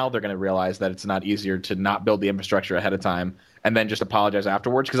think now they're going to realize that it's not easier to not build the infrastructure ahead of time and then just apologize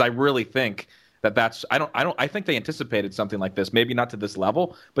afterwards. Because I really think I think they anticipated something like this. Maybe not to this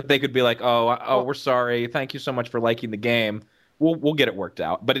level, but they could be like, we're sorry. Thank you so much for liking the game. We'll get it worked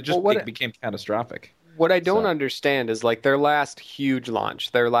out. But it became catastrophic. What I don't understand is like their last huge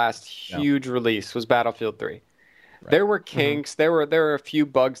launch, their last huge release was Battlefield 3. Right. There were kinks, there were a few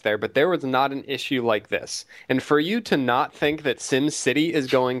bugs there, but there was not an issue like this. And for you to not think that SimCity is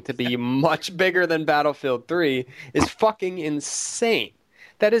going to be much bigger than Battlefield 3 is fucking insane.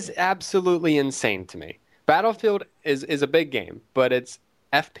 That is absolutely insane to me. Battlefield is a big game, but it's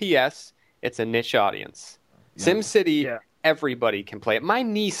FPS, it's a niche audience. Yeah. SimCity, everybody can play it. My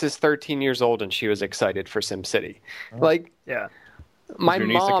niece is 13 years old and she was excited for SimCity. My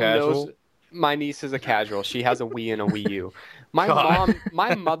mom knows... My niece is a casual. She has a Wii and a Wii U.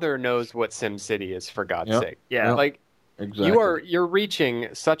 My mother knows what SimCity is, for God's sake. Yeah. Like, exactly. You're reaching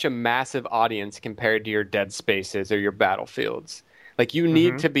such a massive audience compared to your Dead Spaces or your Battlefields. Like, you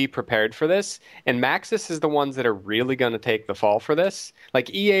need to be prepared for this, and Maxis is the ones that are really going to take the fall for this. Like,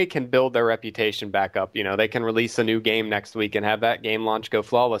 EA can build their reputation back up. They can release a new game next week and have that game launch go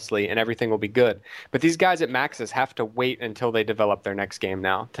flawlessly, and everything will be good. But these guys at Maxis have to wait until they develop their next game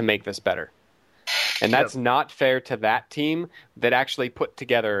now to make this better. And that's not fair to that team that actually put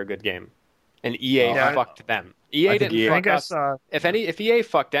together a good game. And EA fucked them. EA didn't fuck us. If EA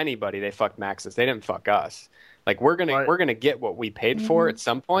fucked anybody, they fucked Maxis. They didn't fuck us. Like, we're gonna get what we paid for at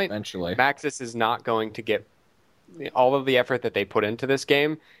some point. Eventually. Maxis is not going to get all of the effort that they put into this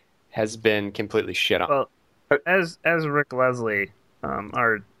game has been completely shit on. Well, as Rick Leslie,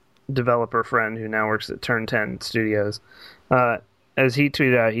 our developer friend who now works at Turn 10 Studios, as he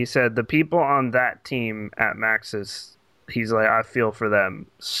tweeted out, he said the people on that team at Maxis, he's like, I feel for them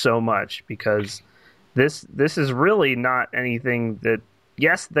so much because this is really not anything that.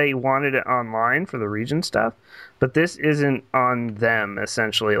 Yes, they wanted it online for the region stuff, but this isn't on them,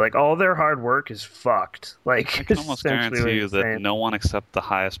 essentially. Like, all their hard work is fucked. Like, I can almost guarantee you that no one except the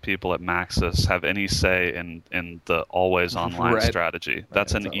highest people at Maxis have any say in the always online strategy.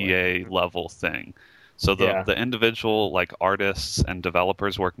 That's an EA level thing. So the individual like artists and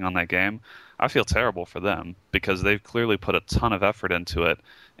developers working on that game, I feel terrible for them because they've clearly put a ton of effort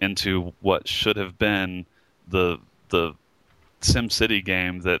into what should have been the SimCity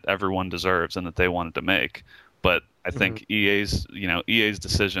game that everyone deserves and that they wanted to make. But I think EA's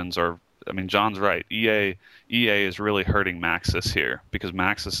decisions are I mean, John's right. EA is really hurting Maxis here because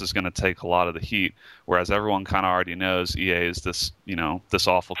Maxis is going to take a lot of the heat, whereas everyone kind of already knows EA is this, this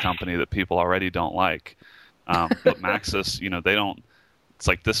awful company that people already don't like. But Maxis, they don't. It's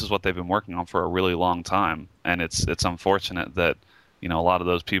like this is what they've been working on for a really long time, and it's unfortunate that a lot of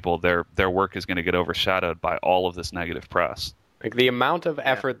those people their work is going to get overshadowed by all of this negative press. Like the amount of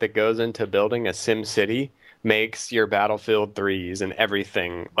effort that goes into building a Sim City makes your Battlefield 3s and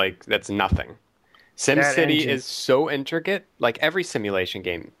everything like that's nothing. Sim City is so intricate, like every simulation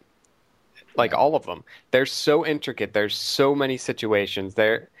game, like all of them. They're so intricate. There's so many situations.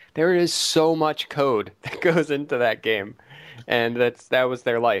 There is so much code that goes into that game. And that was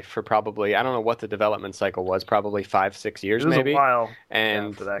their life for probably, I don't know what the development cycle was, probably 5-6 years maybe. It was a while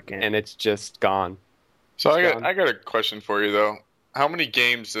and for that game. And it's just gone. So I got a question for you though. How many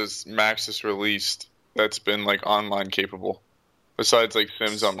games has Maxis released that's been like online capable, besides like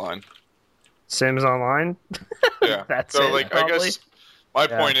Sims Online? Sims Online? Yeah. That's so it, like probably. I guess my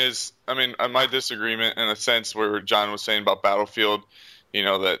point is, I mean, my disagreement in a sense where John was saying about Battlefield,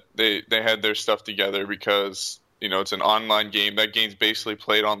 that they had their stuff together because it's an online game. That game's basically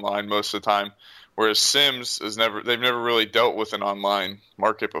played online most of the time. Whereas Sims they've never really dealt with an online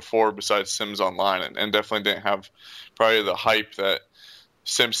market before besides Sims Online, and definitely didn't have probably the hype that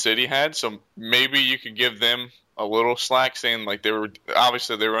SimCity had. So maybe you could give them a little slack, saying like they were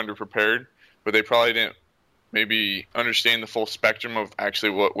underprepared, but they probably didn't maybe understand the full spectrum of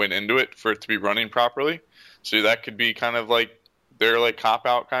actually what went into it for it to be running properly. So that could be kind of like their like cop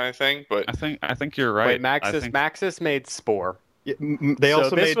out kind of thing. But I think you're right. Wait, Maxis made Spore. Yeah, they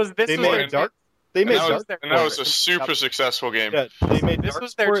also made Dark. They made Dark, and that was a super successful game. Yeah, they made this Dark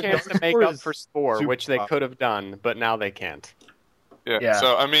was their Spore, chance Dark to make Spore up for Spore, which they could have done, but now they can't. Yeah.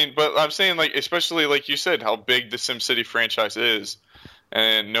 So I mean, but I'm saying like, especially like you said, how big the SimCity franchise is,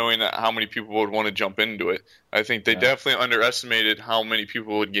 and knowing that how many people would want to jump into it, I think they definitely underestimated how many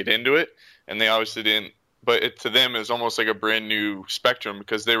people would get into it, and they obviously didn't. But to them, it was almost like a brand new spectrum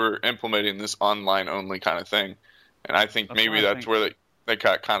because they were implementing this online only kind of thing, and I think that's where they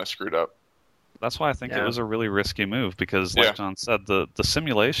got kind of screwed up. That's why I think it was a really risky move because, like John said, the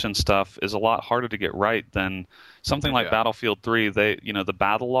simulation stuff is a lot harder to get right than something like Battlefield 3. The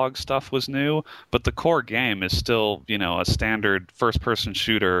battle log stuff was new, but the core game is still, a standard first-person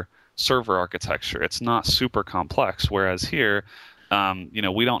shooter server architecture. It's not super complex, whereas here,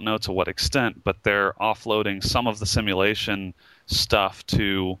 we don't know to what extent, but they're offloading some of the simulation stuff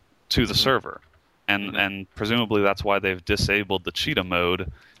to the server, and presumably that's why they've disabled the cheetah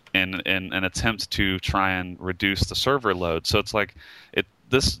mode in an attempt to try and reduce the server load. So it's like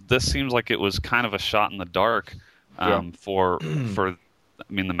this seems like it was kind of a shot in the dark for the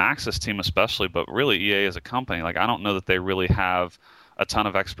Maxis team especially, but really EA as a company. Like I don't know that they really have a ton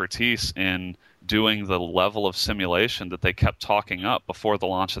of expertise in doing the level of simulation that they kept talking up before the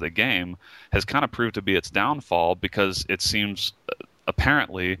launch of the game. Has kind of proved to be its downfall because it seems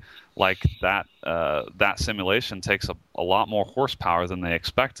apparently like that simulation takes a lot more horsepower than they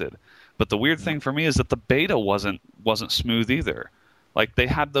expected. But the weird thing for me is that the beta wasn't smooth either. Like they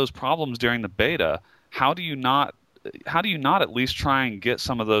had those problems during the beta. How do you not at least try and get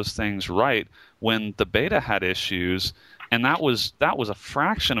some of those things right when the beta had issues? And that was a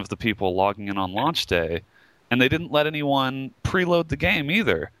fraction of the people logging in on launch day, and they didn't let anyone preload the game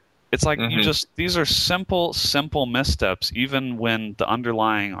either. It's like these are simple missteps, even when the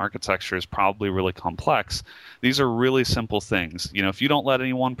underlying architecture is probably really complex. These are really simple things. If you don't let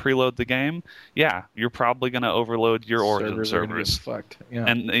anyone preload the game, you're probably going to overload your Origin servers. Fucked. Yeah.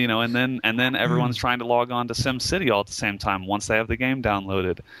 And and then everyone's trying to log on to SimCity all at the same time once they have the game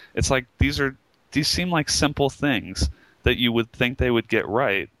downloaded. It's like these seem like simple things that you would think they would get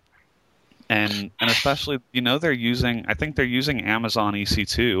right. And especially, they're using Amazon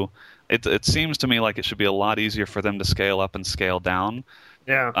EC2. It seems to me like it should be a lot easier for them to scale up and scale down.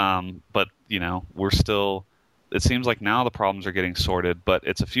 Yeah. But, we're still, it seems like now the problems are getting sorted, but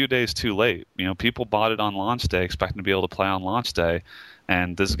it's a few days too late. People bought it on launch day expecting to be able to play on launch day,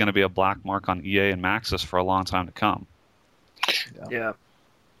 and this is going to be a black mark on EA and Maxis for a long time to come. Yeah.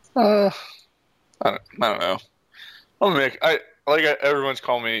 I don't know. Everyone's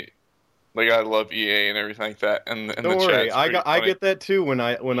calling me like I love EA and everything like that. And don't worry, I get that too when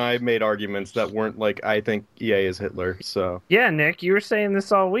I made arguments that weren't like I think EA is Hitler. So yeah, Nick, you were saying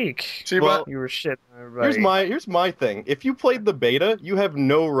this all week. See, well, you were shitting everybody. Here's my thing. If you played the beta, you have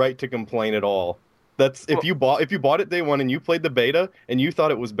no right to complain at all. If you bought it day one and you played the beta and you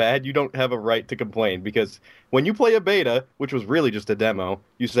thought it was bad, you don't have a right to complain, because when you play a beta, which was really just a demo,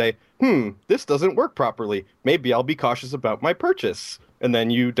 you say, this doesn't work properly. Maybe I'll be cautious about my purchase. and then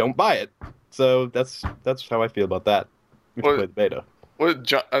you don't buy it. So that's how I feel about that. If you play the beta.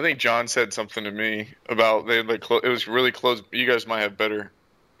 I think John said something to me about it was really close. You guys might have better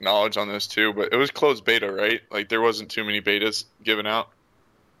knowledge on this too, but it was closed beta, right? Like there wasn't too many betas given out.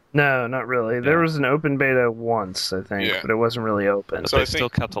 No, not really. There was an open beta once, I think, but it wasn't really open. But so they still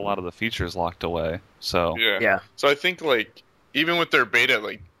kept a lot of the features locked away. So yeah. So I think like even with their beta,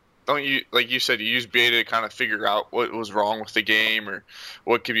 like don't you like you said you use beta to kind of figure out what was wrong with the game or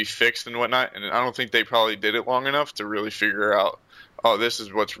what could be fixed and whatnot. And I don't think they probably did it long enough to really figure out, oh, this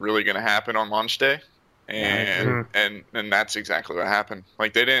is what's really going to happen on launch day. And that's exactly what happened.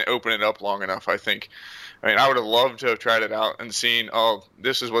 Like they didn't open it up long enough, I think. I mean, I would have loved to have tried it out and seen, oh,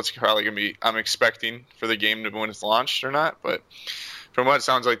 this is what's probably going to be I'm expecting for the game to when it's launched or not. But from what it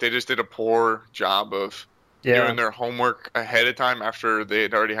sounds like, they just did a poor job of doing their homework ahead of time after they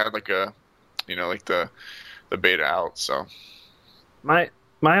had already had like a, like the beta out. So my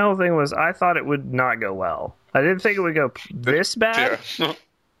whole thing was I thought it would not go well. I didn't think it would go this bad,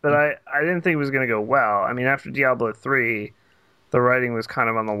 but I didn't think it was going to go well. I mean, after Diablo 3, the writing was kind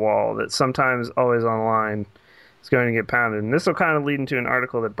of on the wall that sometimes Always Online is going to get pounded. And this will kind of lead into an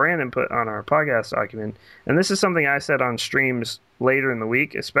article that Brandon put on our podcast document. And this is something I said on streams later in the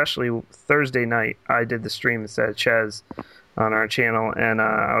week, especially Thursday night. I did the stream instead of Ches on our channel. And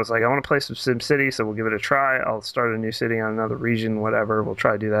I was like, I want to play some SimCity, so we'll give it a try. I'll start a new city on another region, whatever. We'll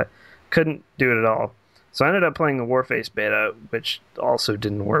try to do that. Couldn't do it at all. So I ended up playing the Warface beta, which also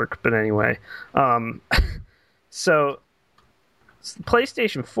didn't work. But anyway. So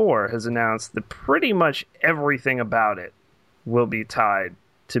PlayStation 4 has announced that pretty much everything about it will be tied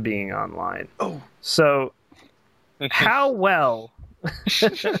to being online. Oh. So how well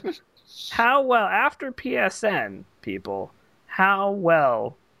after PSN, people, how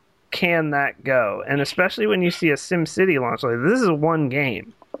well can that go? And especially when you see a SimCity launch, like this is one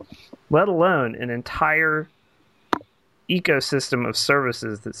game, let alone an entire ecosystem of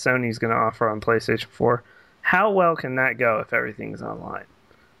services that Sony's going to offer on PlayStation 4. How well can that go if everything's online?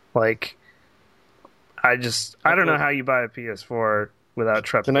 Like, I don't know how you buy a PS4 without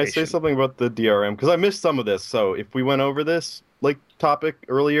trepidation. Can I say something about the DRM? Because I missed some of this, so if we went over this topic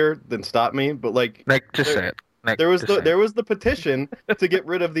earlier, then stop me. But Nick, just say it. Nick, there was the petition to get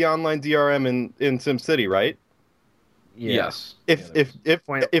rid of the online DRM in SimCity, right? Yes.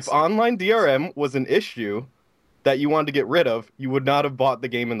 If online DRM was an issue that you wanted to get rid of, you would not have bought the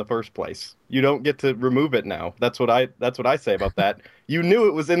game in the first place. You don't get to remove it now. That's what I say about that. You knew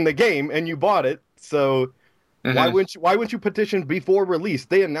it was in the game and you bought it, so why wouldn't you petition before release?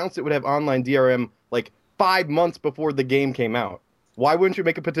 They announced it would have online DRM 5 months before the game came out. Why wouldn't you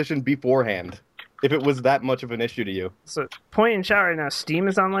make a petition beforehand if it was that much of an issue to you? So, point in chat right now, Steam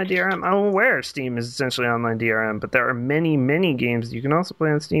is online DRM. I'm aware Steam is essentially online DRM, but there are many, many games you can also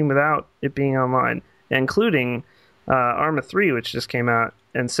play on Steam without it being online, including Arma 3, which just came out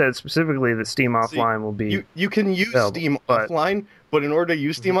and said specifically that Steam Offline will be... You can use Steam Offline, but in order to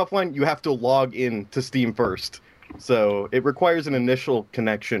use Steam Offline, you have to log in to Steam first. So it requires an initial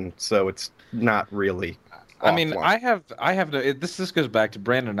connection, so it's not really offline. I mean, I have no... This goes back to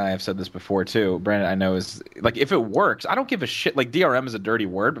Brandon and I have said this before, too. Brandon, I know, is... if it works, I don't give a shit. DRM is a dirty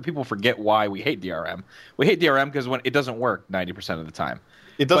word, but people forget why we hate DRM. We hate DRM because when it doesn't work 90% of the time.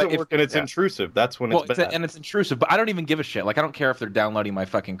 It doesn't work, and it's intrusive. That's when it's bad. And it's intrusive, but I don't even give a shit. I don't care if they're downloading my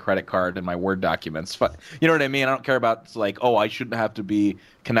fucking credit card and my Word documents. You know what I mean? I don't care about, I shouldn't have to be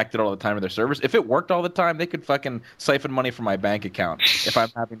connected all the time to their servers. If it worked all the time, they could fucking siphon money from my bank account if I'm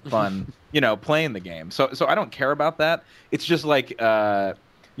having fun, playing the game. So I don't care about that. It's just DRM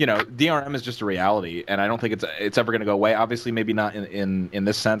is just a reality, and I don't think it's ever going to go away. Obviously, maybe not in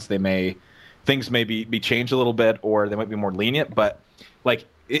this sense. Things may be changed a little bit, or they might be more lenient, but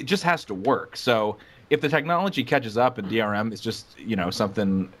it just has to work. So if the technology catches up and DRM is just,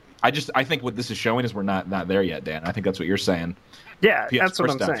 something, I think what this is showing is we're not there yet, Dan. I think that's what you're saying. Yeah, that's what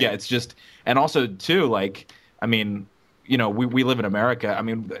I'm saying. Yeah, it's just, and also too, we live in America. I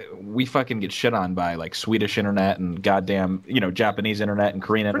mean, we fucking get shit on by Swedish internet and goddamn, Japanese internet and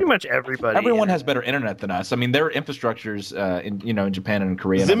Korean internet. Pretty much everybody. Everyone has better internet than us. I mean, their infrastructures in Japan and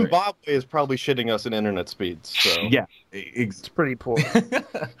Korea. Zimbabwe is probably shitting us in internet speeds. So yeah, it's pretty poor.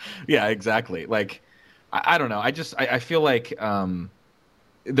 Yeah, exactly. I don't know. I feel like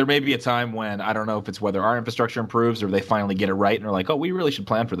there may be a time when, I don't know if it's whether our infrastructure improves or they finally get it right and are like, oh, we really should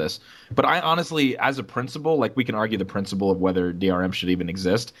plan for this. But I honestly, as a principle, we can argue the principle of whether DRM should even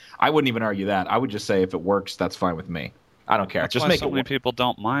exist. I wouldn't even argue that. I would just say if it works, that's fine with me. I don't care. That's just why make so it many work. people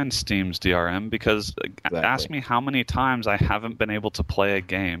don't mind Steam's DRM because ask me how many times I haven't been able to play a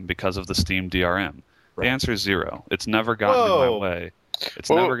game because of the Steam DRM. Right. The answer is 0. It's never gotten in my way. It's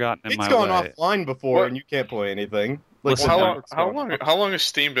never gotten in my way. It's gone offline before, and you can't play anything. Like, listen, how long has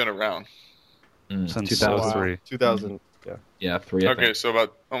Steam been around? Since 2003. 2000. Yeah, 3. Okay, so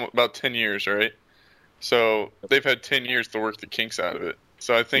about 10 years, right? So they've had 10 years to work the kinks out of it.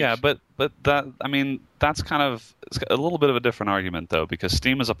 So I think. Yeah, but that, I mean, that's kind of a little bit of a different argument though, because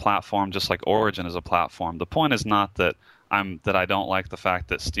Steam is a platform just like Origin is a platform. The point is not that I don't like the fact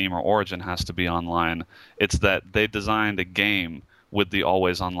that Steam or Origin has to be online. It's that they designed a game with the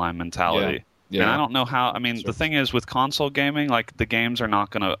always online mentality. Yeah. And I don't know how. I mean, the thing is with console gaming, like the games are not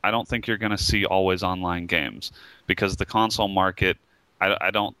gonna. I don't think you're gonna see always online games because the console market.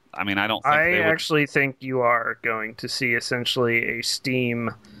 I don't think. I actually think you are going to see essentially a Steam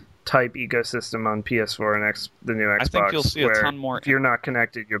type ecosystem on PS4 and the new Xbox. I think you'll see a ton more. If you're not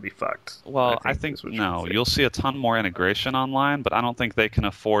connected, you'll be fucked. Well, I think no. You'll see a ton more integration online, but I don't think they can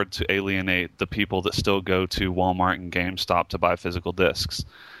afford to alienate the people that still go to Walmart and GameStop to buy physical discs.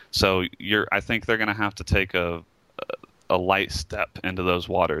 So I think they're going to have to take a light step into those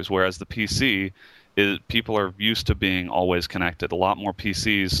waters. Whereas the PC people are used to being always connected. A lot more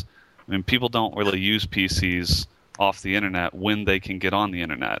PCs. I mean, people don't really use PCs off the internet when they can get on the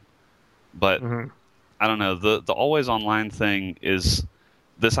internet. But I don't know. The always online thing is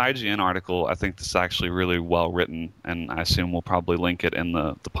this IGN article. I think this is actually really well written, and I assume we'll probably link it in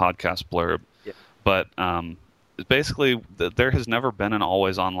the podcast blurb. Yeah. But basically, there has never been an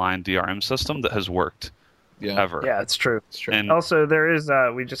always online DRM system that has worked. Yeah. Ever. Yeah, it's true. It's true. And also, there is.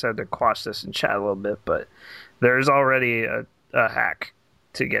 We just had to quash this in chat a little bit, but there is already a hack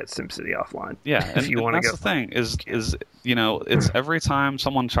to get SimCity offline. Yeah, if you want to go. That's the thing is it's every time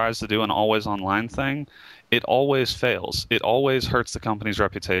someone tries to do an always online thing, it always fails. It always hurts the company's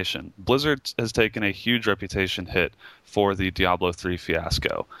reputation. Blizzard has taken a huge reputation hit for the Diablo 3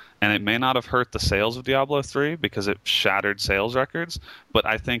 fiasco. And it may not have hurt the sales of Diablo 3 because it shattered sales records, but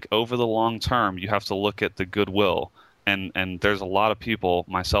I think over the long term, you have to look at the goodwill. And there's a lot of people,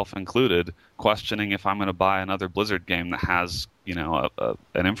 myself included, questioning if I'm going to buy another Blizzard game that has,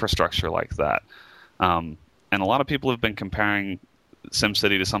 an infrastructure like that. And a lot of people have been comparing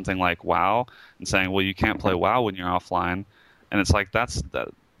SimCity to something like WoW and saying, well, you can't play WoW when you're offline. And it's like that's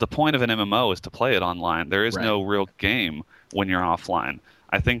the point of an MMO is to play it online. There is no real game when you're offline.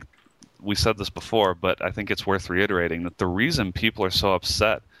 I think we said this before, but I think it's worth reiterating that the reason people are so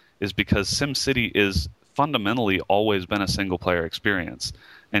upset is because SimCity is fundamentally always been a single-player experience.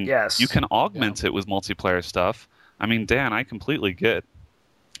 And you can augment it with multiplayer stuff. I mean, Dan, I completely get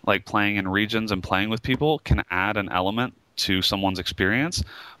like playing in regions and playing with people can add an element to someone's experience,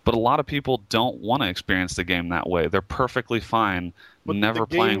 but a lot of people don't want to experience the game that way. They're perfectly fine never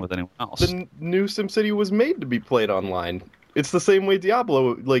playing with anyone else. The new SimCity was made to be played online. It's the same way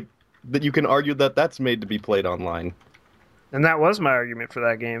Diablo, like, that you can argue that that's made to be played online. And that was my argument for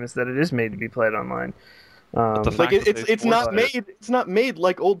that game, is that it is made to be played online. It's not made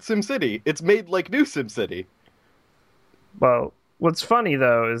like old SimCity. It's made like new SimCity. Well, what's funny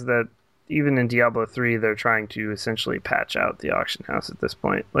though is that even in Diablo 3, they're trying to essentially patch out the auction house at this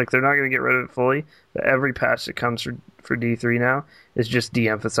point. Like, they're not going to get rid of it fully, but every patch that comes for D3 now is just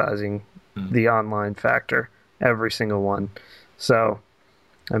de-emphasizing the online factor. Every single one. So,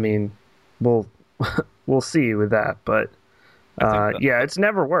 I mean, we'll see with that, but it's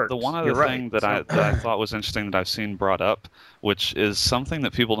never worked. The one other thing that I thought was interesting that I've seen brought up, which is something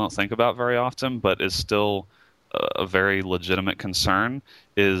that people don't think about very often, but is still a very legitimate concern,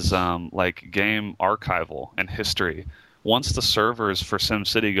 is like game archival and history. Once the servers for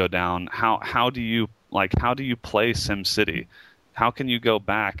SimCity go down, how do you play SimCity? How can you go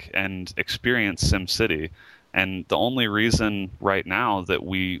back and experience SimCity? And the only reason right now that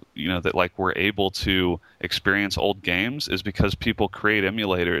we're able to experience old games is because people create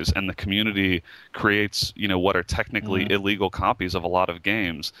emulators and the community creates, what are technically illegal copies of a lot of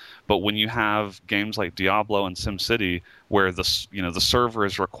games. But when you have games like Diablo and SimCity, where the server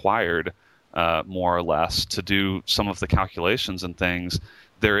is required more or less to do some of the calculations and things,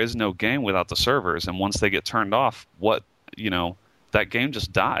 there is no game without the servers. And once they get turned off, that game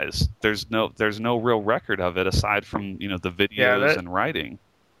just dies. There's no real record of it aside from the videos and writing.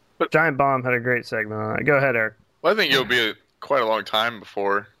 But Giant Bomb had a great segment on it. Go ahead, Eric. Well, I think it'll be quite a long time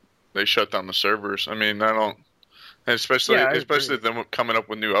before they shut down the servers. I mean, especially them coming up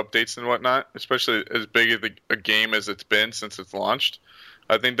with new updates and whatnot. Especially as big of a game as it's been since it's launched.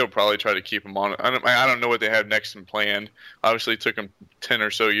 I think they'll probably try to keep them on. I don't know what they have next in plan. Obviously, it took them 10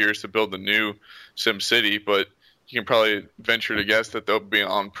 or so years to build the new SimCity, but you can probably venture to guess that they'll be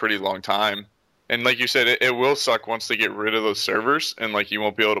on pretty long time. And like you said, it will suck once they get rid of those servers and like you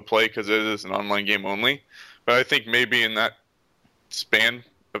won't be able to play because it is an online game only. But I think maybe in that span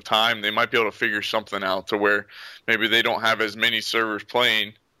of time, they might be able to figure something out to where maybe they don't have as many servers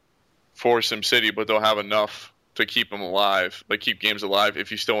playing for SimCity, but they'll have enough to keep them alive, like keep games alive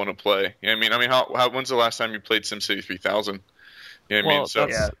if you still want to play. You know what I mean? When's the last time you played SimCity 3000? You know what I mean? So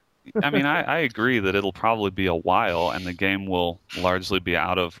I mean, I agree that it'll probably be a while and the game will largely be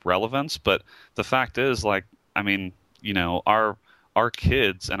out of relevance. But the fact is, like, I mean, you know, our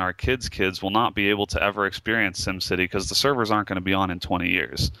kids and our kids' kids will not be able to ever experience SimCity because the servers aren't going to be on in 20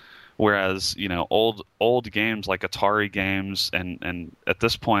 years. Whereas, you know, old games like Atari games and at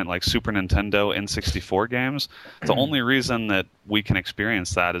this point like Super Nintendo N64 games, the only reason that we can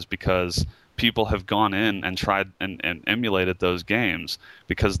experience that is because people have gone in and tried and emulated those games,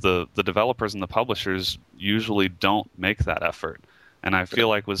 because the developers and the publishers usually don't make that effort. And I feel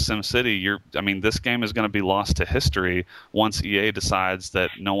like with SimCity, this game is going to be lost to history once EA decides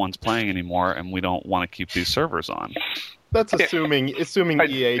that no one's playing anymore and we don't want to keep these servers on. That's assuming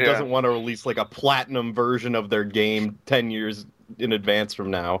EA doesn't want to release like a platinum version of their game 10 years in advance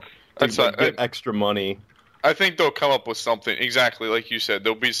from now to get extra money. I think they'll come up with something exactly like you said.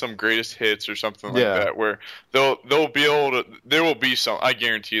 There'll be some greatest hits or something like that where they'll be able to. There will be some. I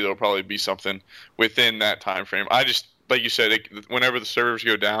guarantee there'll probably be something within that time frame. I just, like you said, whenever the servers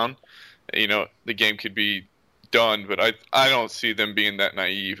go down, you know, the game could be done. But I don't see them being that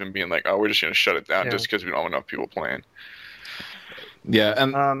naive and being like, oh, we're just going to shut it down just because we don't have enough people playing. Yeah,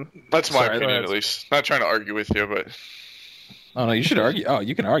 and that's my opinion, at least. Not trying to argue with you, but. Oh no, you should argue. Oh,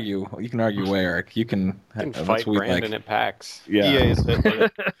 you can argue. You can argue away, Eric. You can fight Brandon at PAX. Yeah. Bring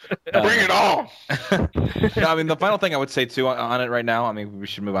it on. No, I mean, the final thing I would say too on it right now. I mean, we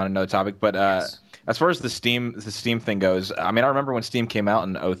should move on to another topic, but as far as the Steam thing goes, I mean, I remember when Steam came out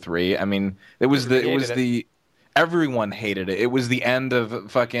in 2003. I mean, everyone hated it. It was the end of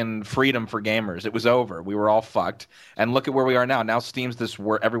fucking freedom for gamers. It was over. We were all fucked. And look at where we are now. Now Steam's this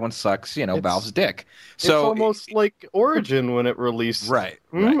where everyone sucks, you know, Valve's dick. So it's almost like Origin when it released. Right.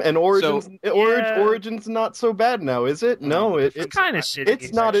 And Origin's not so bad now, is it? No, it's kind of shitty.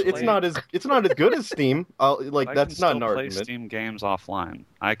 It's not as good as Steam. That's not an argument. I can play Steam games offline.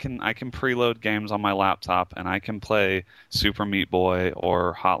 I can preload games on my laptop and I can play Super Meat Boy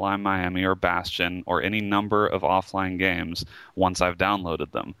or Hotline Miami or Bastion or any number of offline games once I've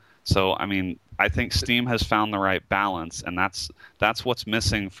downloaded them. So, I mean, I think Steam has found the right balance, and that's what's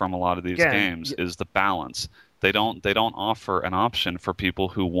missing from a lot of these games is the balance. They don't offer an option for people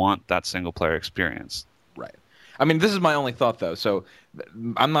who want that single player experience. Right. I mean, this is my only thought, though. So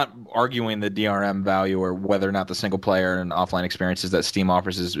I'm not arguing the DRM value or whether or not the single player and offline experiences that Steam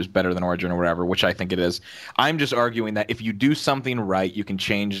offers is better than Origin or whatever, which I think it is. I'm just arguing that if you do something right, you can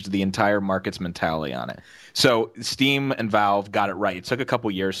change the entire market's mentality on it. So Steam and Valve got it right. It took a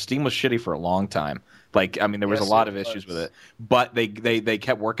couple years. Steam was shitty for a long time. Like, I mean, there was a lot of issues with it, but they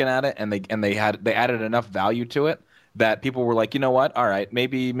kept working at it, and they added enough value to it that people were like, you know what? All right,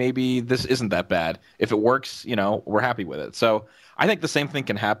 maybe this isn't that bad. If it works, you know, we're happy with it. So I think the same thing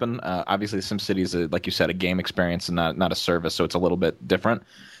can happen. Obviously, SimCity is, like you said, a game experience and not a service, so it's a little bit different.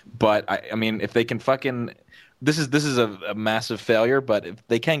 But I mean, if they can fucking this is a massive failure, but if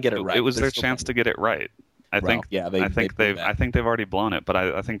they can get it right, it was their chance to get it right. I think they've already blown it, but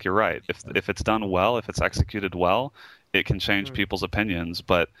I think you're right. If it's done well, if it's executed well, it can change people's opinions.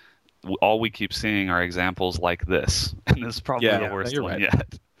 But all we keep seeing are examples like this, and this is probably the worst one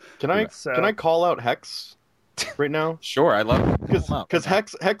yet. Can I call out Hex right now? Sure, I love it. Because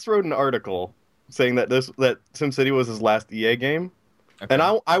Hex wrote an article saying that SimCity was his last EA game, and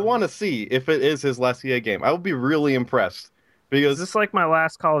I want to see if it is his last EA game. I would be really impressed. Because is this like my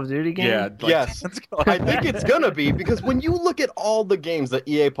last Call of Duty game? Yeah, yes. I think it's gonna be, because when you look at all the games that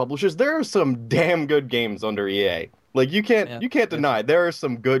EA publishes, there are some damn good games under EA. Like you can't deny there are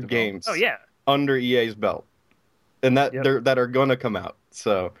some good games. Under EA's belt, and that are gonna come out.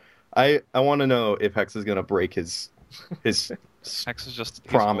 So I want to know if Hex is gonna break his Hex is just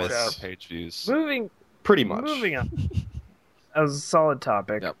promise. Page views. Pretty much. Moving on. That was a solid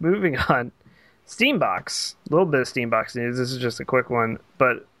topic. Yep. Moving on. Steambox. A little bit of Steambox news. This is just a quick one,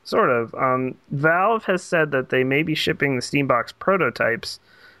 but sort of. Valve has said that they may be shipping the Steambox prototypes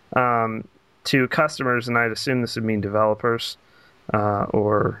to customers, and I'd assume this would mean developers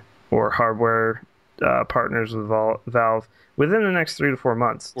or hardware partners with Valve within the next 3 to 4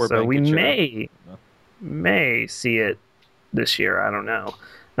 months. So we may see it this year. I don't know.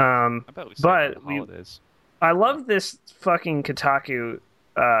 I bet we see it on the holidays. I love this fucking Kotaku.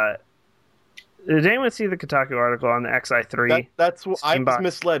 Did anyone see the Kotaku article on the XI3? That's what I was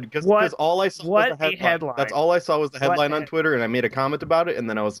misled because all I saw was the headline. That's all I saw was the headline on Twitter, and I made a comment about it, and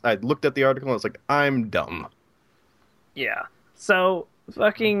then I looked at the article and I was like, I'm dumb. Yeah. So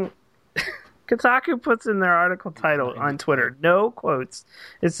fucking Kotaku puts in their article title on Twitter, no quotes.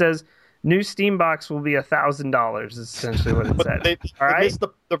 It says, "New Steam box will be $1,000." Is essentially what it said. All right, missed the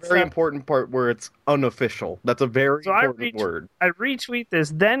very important part where it's unofficial. That's a very important word. I retweet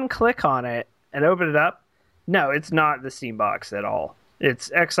this, then click on it and open it up. No, it's not the Steam box at all. It's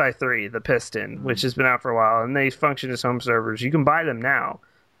XI3, the Piston, which has been out for a while, and they function as home servers. You can buy them now.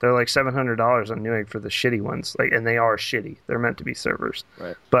 They're like $700 on Newegg for the shitty ones, and they are shitty. They're meant to be servers.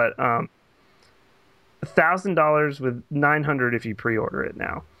 Right. But $1,000 with $900 if you pre-order it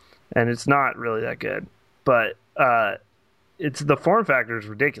now, and it's not really that good. But it's the form factor is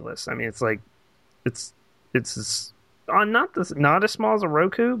ridiculous. I mean, it's like it's not as small as a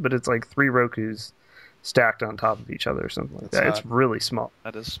Roku, but it's like 3 Rokus stacked on top of each other or something like that. It's really small.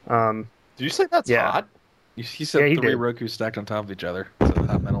 That is. Did you say that's hot? He said 3 Roku stacked on top of each other. It's a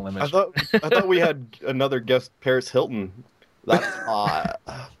hot mental image. I thought we had another guest, Paris Hilton. That's hot.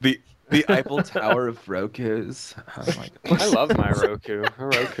 The Eiffel Tower of Rokus. Oh my God. I love my Roku. A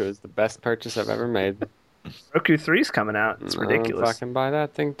Roku is the best purchase I've ever made. Roku 3's coming out. It's ridiculous. I can buy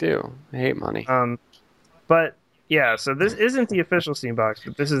that thing too. I hate money. But yeah, so this isn't the official Steam box,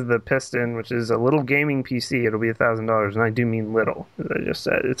 but this is the Piston, which is a little gaming PC. It'll be $1,000, and I do mean little, as I just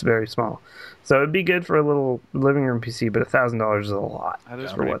said. It's very small. So it'd be good for a little living room PC, but $1,000 is a lot. That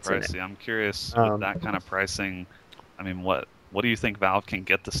is for pretty what's in pricey. it. I'm curious with that kind of pricing. I mean, what do you think Valve can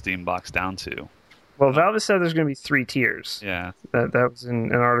get the Steam box down to? Well, Valve has said there's going to be 3 tiers. Yeah. That was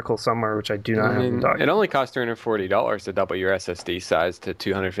in an article somewhere, which I do not have the document. It only costs $340 to double your SSD size to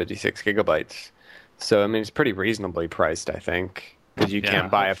 256 gigabytes. So, I mean, it's pretty reasonably priced, I think. Because you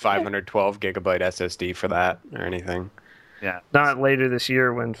can't buy a 512 gigabyte SSD for that or anything. Yeah. Not later this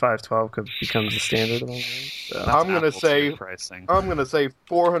year when 512 becomes the standard. So. I'm going to say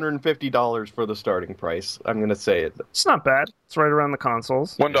 $450 for the starting price. I'm going to say it. It's not bad. It's right around the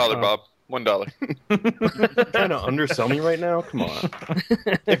consoles. $1, Bob. $1. Trying to undersell me right now? Come on.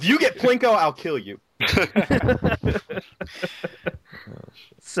 If you get Plinko, I'll kill you.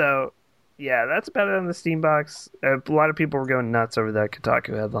 So, yeah, that's about it on the Steam box. A lot of people were going nuts over that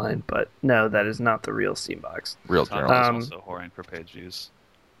Kotaku headline, but no, that is not the real Steam box. Real journalists also whoring for page views.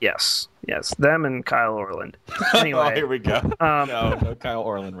 Yes, them and Kyle Orland. Anyway, here we go. No Kyle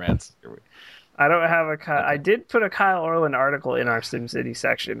Orland rants. I don't have a Kyle. I did put a Kyle Orland article in our SimCity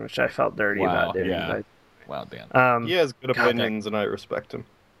section, which I felt dirty about doing. Yeah. Wow, Dan. He has good opinions, and I respect him.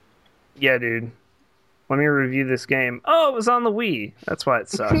 Yeah, dude. Let me review this game. Oh, it was on the Wii. That's why it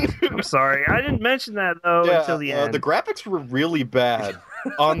sucked. I'm sorry. I didn't mention that, though, until the end. The graphics were really bad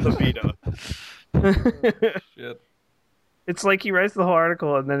on the Vita. Shit. It's like he writes the whole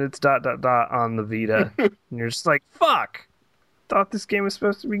article, and then it's ... on the Vita. And you're just like, fuck! Thought this game was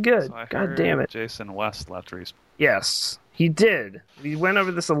supposed to be good. So God damn it. Jason West left Respawn. Yes, he did. We went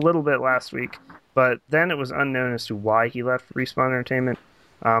over this a little bit last week, but then it was unknown as to why he left Respawn Entertainment.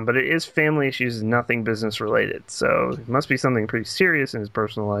 But it is family issues, nothing business related. So it must be something pretty serious in his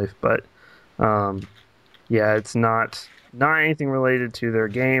personal life. But yeah, it's not anything related to their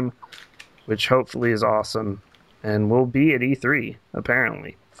game, which hopefully is awesome and will be at E3,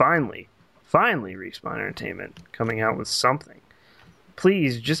 apparently. Finally, Respawn Entertainment coming out with something.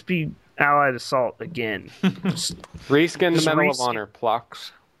 Please, just be Allied Assault again. Reskin the Medal of Honor, Plux.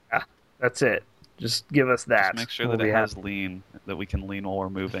 Yeah, that's it. Just give us that. Just make sure that it has lean, that we can lean while we're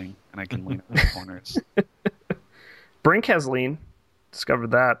moving, and I can lean in the corners. Brink has lean. Discovered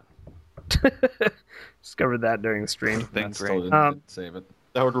that. Discovered that during the stream. Great. Save it.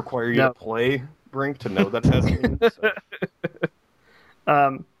 That would require you to play Brink to know that has lean.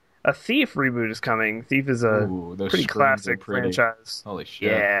 So. A Thief reboot is coming. Thief is a pretty classic franchise. Holy shit.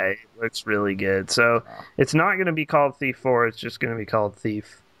 Yeah, it looks really good. So it's not going to be called Thief 4. It's just going to be called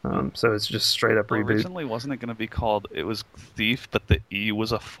Thief. So it's just straight up reboot. Originally, wasn't it going to be called? It was Thief, but the E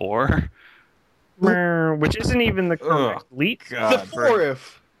was a 4. Which isn't even the correct leak. The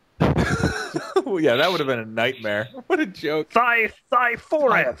 4-if. Well, yeah, that would have been a nightmare. What a joke. Thigh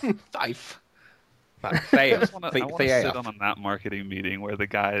 4-if. Thief. I want to sit on that marketing meeting where the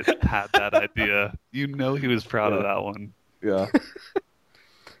guy had that idea. You know he was proud of that one. Yeah.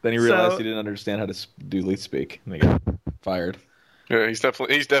 Then he realized he didn't understand how to duly speak, and they got fired. Yeah, he's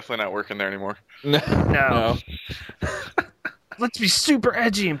definitely not working there anymore. No. Let's be super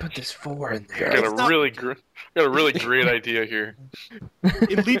edgy and put this 4 in there. Got a really great idea here.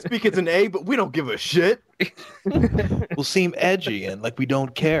 In lead speak, it's an A, but we don't give a shit. We'll seem edgy and like we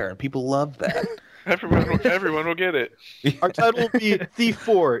don't care, and people love that. Everyone will get it. Our title will be Thief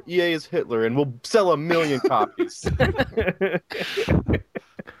 4, EA is Hitler, and we'll sell 1 million copies.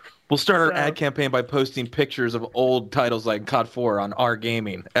 We'll start our ad campaign by posting pictures of old titles like COD 4 on our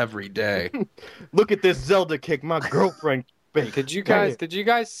gaming every day. Look at this Zelda kick my girlfriend. Did you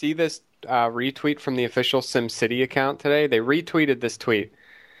guys see this retweet from the official SimCity account today? They retweeted this tweet.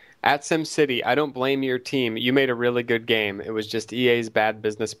 At SimCity, I don't blame your team. You made a really good game. It was just EA's bad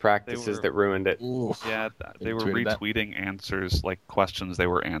business practices that ruined it. Yeah, they were retweeting answers, like questions they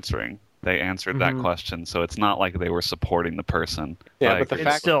were answering. They answered that question, so it's not like they were supporting the person. Yeah, like, but the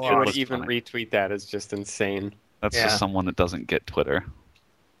fact that you would even retweet that is just insane. That's just someone that doesn't get Twitter.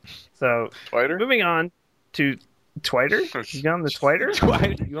 So, moving on to Twitter. You on the Twitter?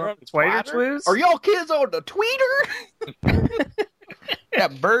 You on the Twitter, Twooz? Are y'all kids on the Tweeter?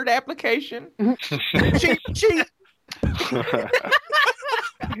 That bird application? cheap.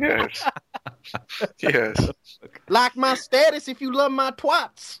 Yes. Like my status if you love my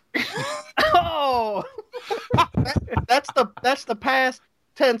twats. Oh, that's the past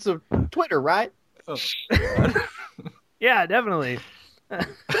tense of Twitter, right? Oh. Yeah, definitely.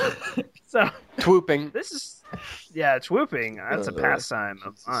 So twooping. This is twooping. That's a pastime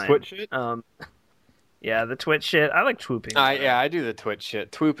of mine. Twitch shit. Yeah, the Twitch shit. I like twooping. I do the Twitch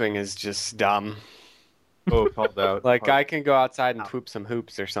shit. Twooping is just dumb. Oh, called out. Like, I can go outside and twoop some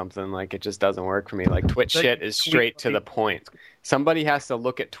hoops or something. Like, it just doesn't work for me. Like, Twitch shit is straight to the point. Somebody has to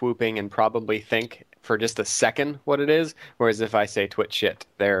look at twooping and probably think for just a second what it is. Whereas if I say Twitch shit,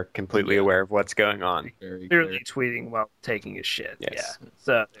 they're completely aware of what's going on. Clearly tweeting while taking a shit. Yes. Yeah.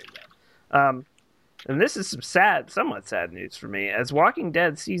 So, there you go. And this is some somewhat sad news for me, as Walking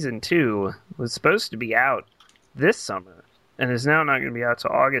Dead Season 2 was supposed to be out this summer, and is now not going to be out till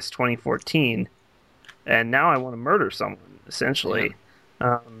August 2014, and now I want to murder someone, essentially.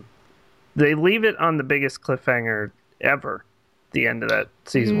 Yeah. They leave it on the biggest cliffhanger ever, the end of that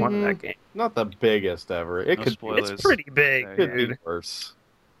Season 1 of that game. Not the biggest ever. It's pretty big. It could be worse.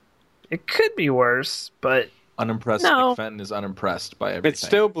 It could be worse, but... Unimpressed. No. McFenton is unimpressed by everything. It's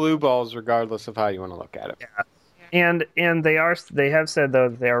still blue balls regardless of how you want to look at it. Yeah. And they have said, though,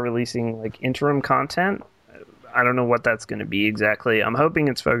 that they are releasing like interim content. I don't know what that's going to be exactly. I'm hoping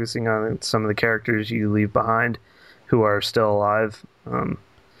it's focusing on some of the characters you leave behind who are still alive.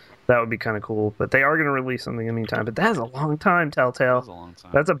 That would be kind of cool. But they are going to release something in the meantime. But that's a long time, Telltale. That's a long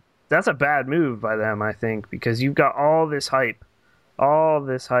time. That's a bad move by them, I think, because you've got all this hype,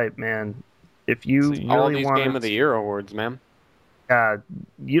 man. If you really all these want Game of the Year awards, man.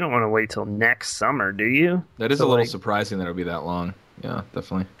 You don't want to wait till next summer, do you? That is a little surprising that it'll be that long. Yeah,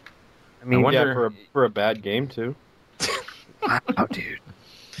 definitely. I mean, for a bad game too. Oh, dude.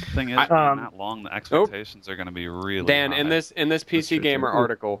 The thing is, not long. The expectations are going to be really Dan, high. in this PC Gamer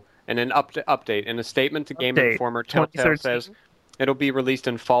article, in an update, in a statement to Game Informer, Telltale says it'll be released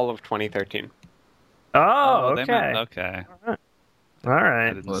in fall of 2013. Oh, okay. Okay. All right.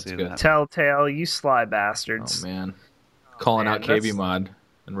 I didn't see that. Telltale, you sly bastards. Oh, man. Calling out KBMOD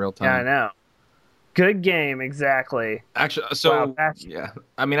in real time. Yeah, I know. Good game, exactly. Actually, so, yeah.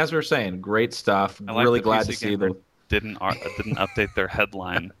 I mean, as we were saying, great stuff. Really glad to see them. Didn't update their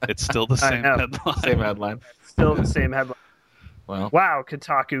headline. It's still the same headline. Same headline. Still the same headline. Well, wow,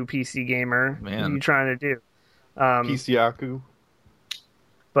 Kotaku PC Gamer. Man. What are you trying to do? PCAku.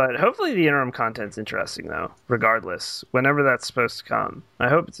 But hopefully the interim content's interesting, though, regardless. Whenever that's supposed to come. I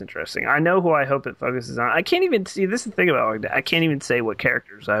hope it's interesting. I know who I hope it focuses on. I can't even see, this is the thing about it, I can't even say what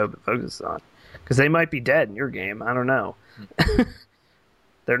characters I hope it focuses on. Because they might be dead in your game. I don't know.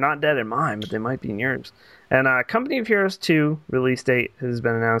 They're not dead in mine, but they might be in yours. And Company of Heroes 2 release date has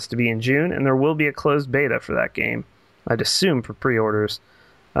been announced to be in June, and there will be a closed beta for that game. I'd assume for pre-orders.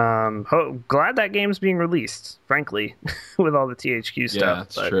 Glad that game's being released, frankly, with all the THQ stuff. Yeah,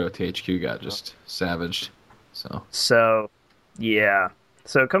 that's true. THQ got just savaged. So, yeah.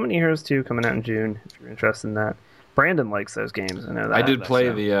 So, Company of Heroes 2 coming out in June, if you're interested in that. Brandon likes those games, I know that. I did play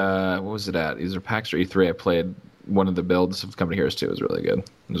what was it at? Either PAX or E3. I played one of the builds of Company of Heroes 2. It was really good.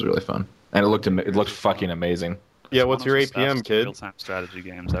 It was really fun. And it looked fucking amazing. Yeah, what's your APM, kid? Real-time strategy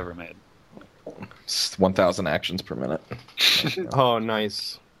games ever made. 1,000 actions per minute. Oh,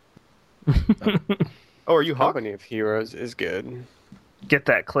 nice. Oh, are you Hawk? Company of Heroes is good. Get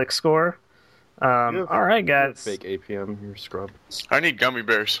that click score. All right, guys. Fake APM, you're scrub. I need gummy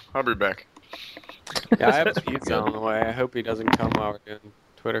bears. I'll be back. Yeah, I have a pizza on the way. I hope he doesn't come while we're doing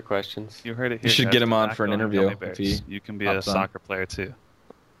Twitter questions. You heard it here. You should guys. get him on for an interview. You can be a soccer player too.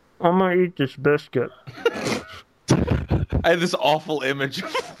 I'm gonna eat this biscuit. I had this awful image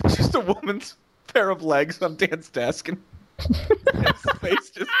of just a woman's pair of legs on Dan's desk, and his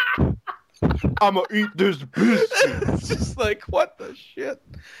face just... I'm gonna eat this biscuit. It's just like, what the shit?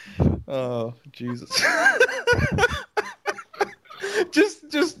 Oh, Jesus.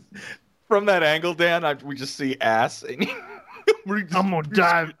 just From that angle, Dan, we just see ass. And I'm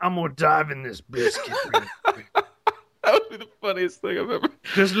gonna dive in this biscuit. That would be the funniest thing I've ever.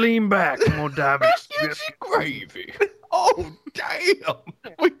 Just lean back. I'm gonna dive in this biscuit. Gravy. Oh damn!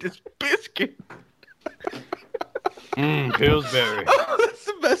 With this biscuit. Pillsbury. Oh, that's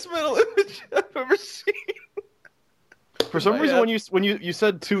the best mental image I've ever seen. For some reason, when you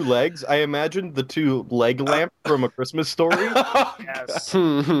said 2 legs, I imagined the 2 leg lamp from A Christmas Story. Yes.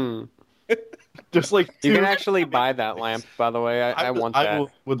 Just like you can actually buy that lamp. By the way, I want that. I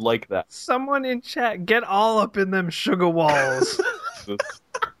would like that. Someone in chat, get all up in them sugar walls.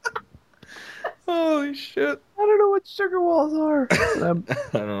 Holy shit! I don't know what sugar walls are.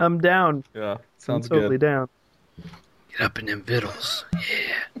 I'm down. Yeah, sounds I'm totally good. down. Get up in them vittles.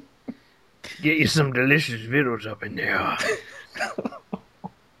 Yeah. Get you some delicious vittles up in there.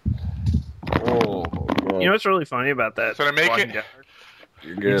 Oh, God. You know what's really funny about that? Did I make Walking it? Dead?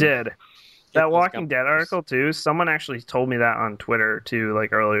 You're You good. did. That those Walking Dead gummies. article too. Someone actually told me that on Twitter too,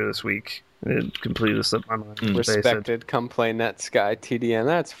 like earlier this week. It completely slipped my mind. They said- Respected, come play NetSky TDM.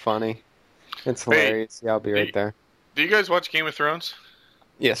 That's funny. It's hilarious. Yeah, I'll be right there. Do you guys watch Game of Thrones?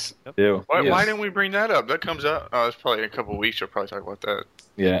 Yes. Do. Why didn't we bring that up? That comes out. Oh, it's probably in a couple of weeks. We'll probably talk about that.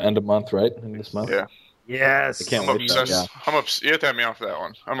 Yeah, end of month, right? End of this month. Yeah. Yes. I can't I'm wait for that, obsessed. You have to have me on for that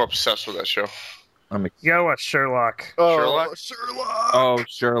one. I'm obsessed with that show. I'm You gotta watch Sherlock. Sherlock? Oh,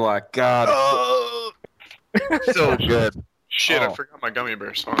 Sherlock. God. So good. Shit, Oh. I forgot my gummy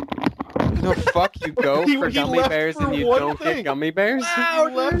bears. The fuck you go He for gummy left bears for and you one don't thing. get gummy bears?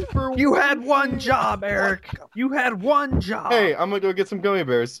 You had one job, Eric. You had one job. Hey, I'm gonna go get some gummy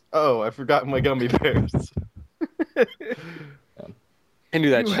bears. Oh, I forgot my gummy bears. I do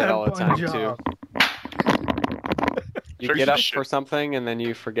that You shit had all the one time job. too. You Fix get the up shit. for something and then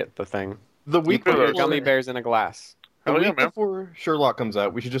you forget the thing. The You week put your before, gummy bears in a glass. the Hell yeah, week man. before Sherlock comes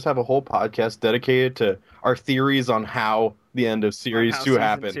out, we should just have a whole podcast dedicated to our theories on how the end of Series How 2 season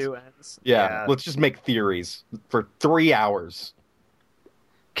happened. 2 ends. Yeah, let's just make theories for 3 hours.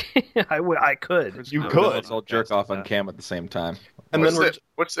 I could. You No, could. Let's all jerk off on cam at the same time. And then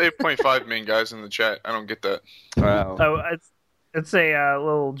What's the 8.5 mean, guys, in the chat? I don't get that. Wow. Oh, it's a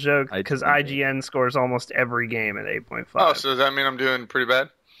little joke because IGN. IGN scores almost every game at 8.5. Oh, so does that mean I'm doing pretty bad?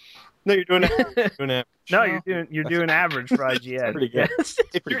 No, you're doing it. No, you're doing average for IGN. pretty good. Yes.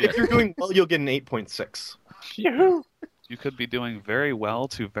 If you're doing well, you'll get an 8.6. You could be doing very well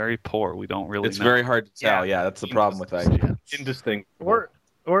to very poor. We don't really It's know. very hard to tell. Yeah. Yeah, that's the problem with IGN. Indistinct. Or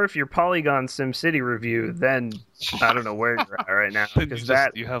if you're Polygon SimCity review, then I don't know where you're at right now You because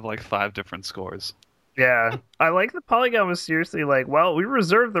you have like 5 different scores. yeah, I like the Polygon was seriously like, well, we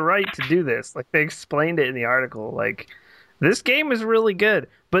reserve the right to do this. Like they explained it in the article. Like this game is really good,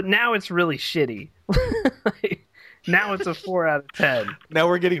 but now it's really shitty. Like, now it's a 4 out of 10. Now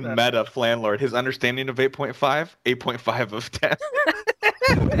we're getting meta, Flanlord. His understanding of 8.5, 8.5 of 10.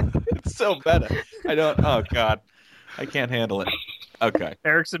 It's so meta. I don't. Oh God, I can't handle it. Okay.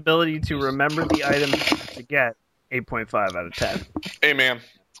 Eric's ability to remember the item to get 8.5 out of 10. Hey, man,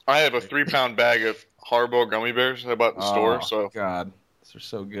 I have a 3-pound bag of hard-boiled gummy bears I bought at the store. So God, these are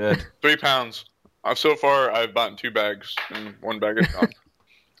so good. 3 pounds. So far, I've bought 2 bags, and 1 bag is gone.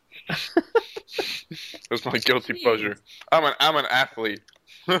 That's my guilty pleasure. I'm an athlete.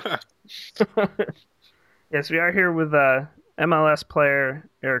 Yes, we are here with MLS player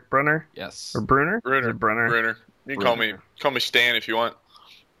Eric Brunner. Yes. Or Brunner? Is it Brunner? Brunner. You can call me Stan if you want.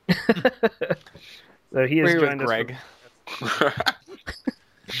 So he has We're joined with us. Greg.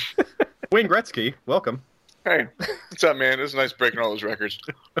 Wayne Gretzky, welcome. Hey, what's up, man? It's nice breaking all those records.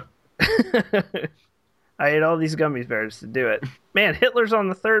 I ate all these gummy bears to do it. Man, Hitler's on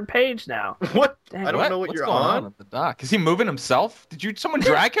the 3rd page now. What? Dang. I don't know what What's you're going on. at the dock. Is he moving himself? Did someone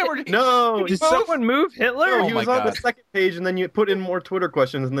drag him? Or did he... No, Did he's someone move Hitler? No, Oh he my was on the God. 2nd page, and then you put in more Twitter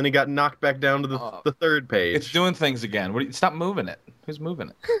questions, and then he got knocked back down to the 3rd page. It's doing things again. Stop moving it. Who's moving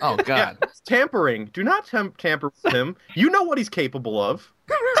it? Oh Yeah, God. it's tampering. Do not tamper with him. You know what he's capable of.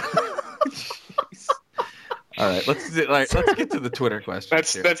 All right, let's get to the Twitter question.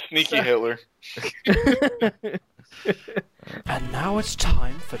 That's sneaky Hitler. And now it's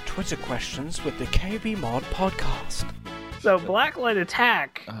time for Twitter questions with the KBMOD podcast. So Blacklight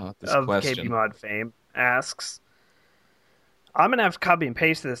Attack this of question. KBMOD fame asks, I'm going to have to copy and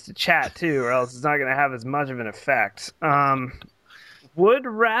paste this to chat too, or else it's not going to have as much of an effect. Would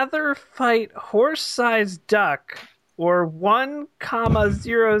rather fight horse-sized duck or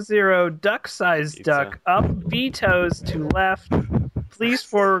 1,00 duck-sized duck up vetoes to left? Please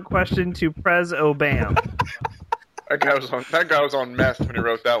forward question to Prez Obam. That guy was on meth when he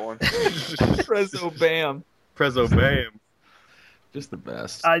wrote that one. Prezzo Bam. Prezzo Bam. Just the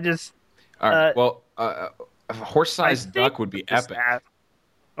best. All right. A horse-sized duck would be epic.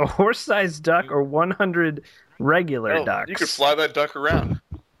 A horse-sized duck or 100 regular ducks. You could fly that duck around.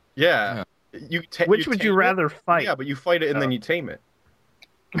 Yeah. Which would you rather fight? Yeah, but you fight it and then you tame it.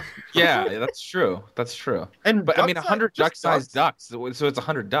 Yeah, that's true. That's true. But I mean, 100 duck-sized ducks, so it's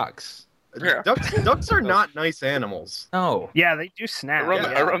 100 ducks. Yeah. Ducks are not nice animals. No. Yeah, they do snap.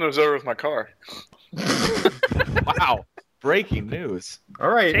 I run those over with my car. Wow. Breaking news. All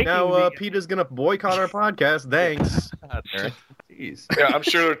right, now PETA's going to boycott our podcast. Thanks. Jeez. Yeah, I'm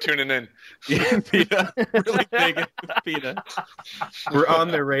sure they're tuning in. Yeah, PETA. Really big into PETA. We're on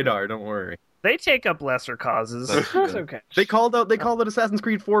their radar, don't worry. They take up lesser causes. It's okay. They called it Assassin's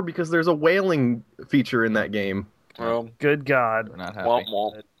Creed 4 because there's a whaling feature in that game. Well, good God. We're not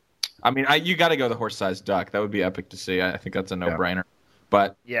happy. I mean, you got to go the horse-sized duck. That would be epic to see. I think that's a no-brainer.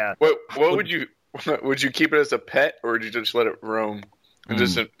 But yeah. What would you keep it as a pet, or would you just let it roam and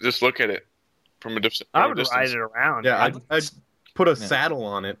just look at it from a distance? I would ride it around. Yeah, I'd put a saddle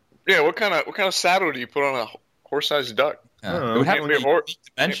on it. Yeah, what kind of saddle do you put on a horse-sized duck? It would have to be unique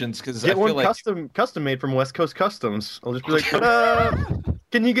dimensions because I feel like custom made from West Coast Customs. I'll just be like, what up?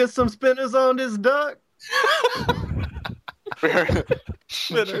 Can you get some spinners on this duck?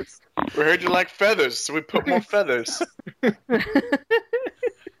 Spinners. We heard you like feathers, so we put more feathers.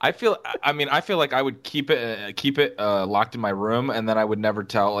 I feel like I would keep it locked in my room, and then I would never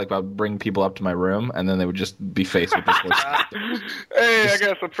tell. Like, I'd bring people up to my room, and then they would just be faced with this horse. Hey, I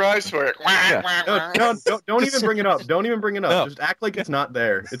got a surprise for you. No, don't even bring it up. Don't even bring it up. No. Just act like it's not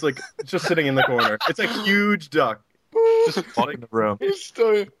there. It's just sitting in the corner. It's a huge duck. Just walk in the room.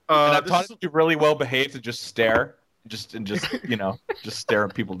 And I've taught it to be really well behaved to just stare, just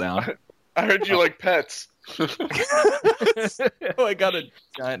staring people down. I heard you like pets. I got a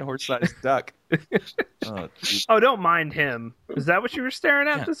giant horse-sized duck. Oh, don't mind him. Is that what you were staring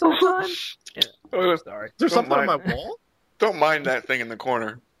at this whole time? Yeah. Oh, sorry. Is there something on my wall? Don't mind that thing in the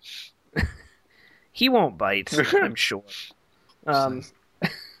corner. He won't bite, I'm sure.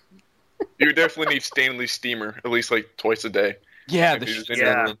 You definitely need Stanley steamer at least like twice a day. Yeah, the shit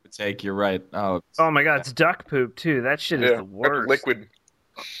would take. You're right. Oh my God, it's duck poop too. That shit is the worst. Liquid.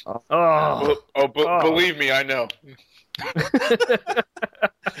 Believe me, I know.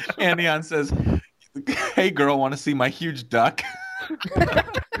 Anion says, "Hey girl, want to see my huge duck?"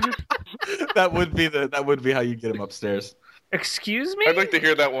 That would be how you get him upstairs. Excuse me? I'd like to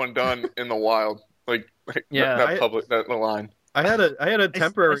hear that one done in the wild, that line. I had a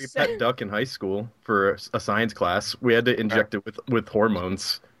temporary pet duck in high school for a science class. We had to inject it with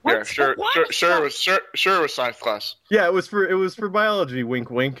hormones. Yeah, sure. It was science class. Yeah, it was for biology.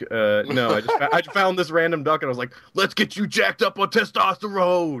 Wink, wink. No, I just found this random duck and I was like, "Let's get you jacked up on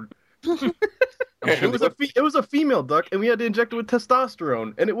testosterone." It was a female duck, and we had to inject it with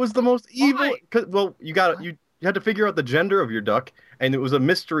testosterone, and it was the most evil. You had to figure out the gender of your duck, and it was a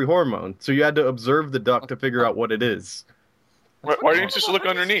mystery hormone. So you had to observe the duck to figure out what it is. Why didn't you just look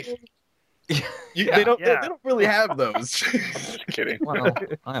underneath? They don't really have those. Just kidding. Well,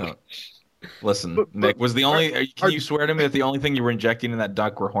 I don't. Listen, Nick, was the only. Can you swear to me that the only thing you were injecting in that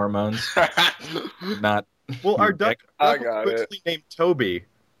duck were hormones? Not. Well, our duck I got was named Toby,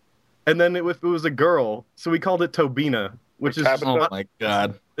 and then it was a girl, so we called it Tobina, which is. Oh my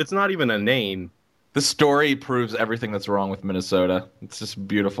God! It's not even a name. The story proves everything that's wrong with Minnesota. It's just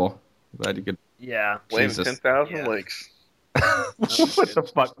beautiful. Glad you could. Yeah. Blame 10,000 lakes. What the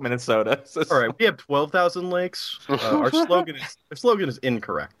fuck, Minnesota? All right, we have 12,000 lakes. Our slogan is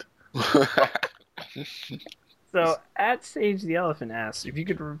incorrect. So, at Sage the Elephant asks, if you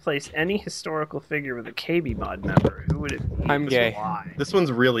could replace any historical figure with a KBMOD member, who would it be? I'm gay. Why? This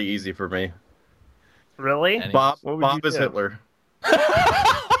one's really easy for me. Really? Bob is Hitler.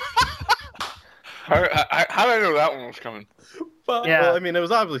 How did I know that one was coming? Well, I mean, it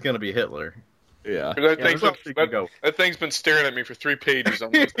was obviously going to be Hitler. Yeah. That thing's been staring at me for 3 pages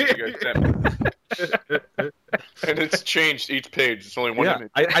on this thing you guys sent me. And it's changed each page. It's only one image.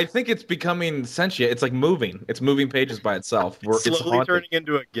 I think it's becoming sentient. It's like moving. It's moving pages by itself. It's slowly turning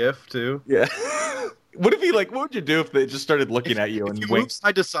into a GIF, too. Yeah. What would you do if they just started looking at you and winked? winked?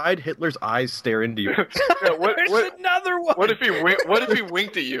 Side to side, Hitler's eyes stare into you. There's another one. What if he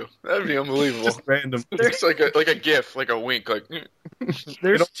winked at you? That'd be unbelievable. Just random. It's like a GIF, like a wink, like.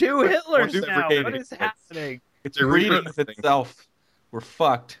 There's 2 Hitlers now. What is happening? It's reading itself. We're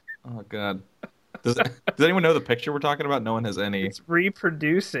fucked. Oh God. Does anyone know the picture we're talking about? No one has any. It's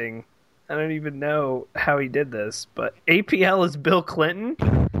reproducing. I don't even know how he did this, but APL is Bill Clinton.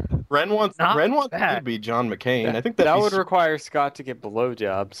 Ren wants to be John McCain. I think that would require Scott to get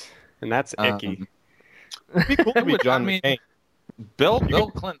blowjobs, and that's icky. It'd be cool to be John McCain. Bill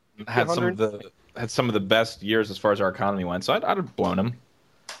Clinton had some of the best years as far as our economy went. So I'd have blown him.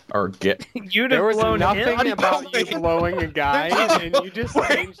 Or get. There was nothing about you blowing a guy, and you just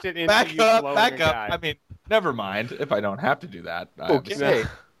changed it into you blowing a guy. I mean, never mind if I don't have to do that. Okay.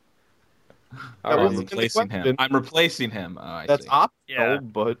 I'm replacing him. That's optional,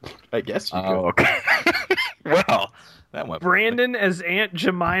 but I guess you could. Okay. Well, that went. Brandon as Aunt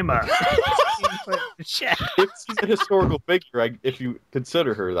Jemima. She's a historical figure, if you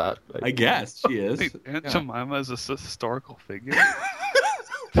consider her that. I guess she is. Aunt Jemima is a historical figure.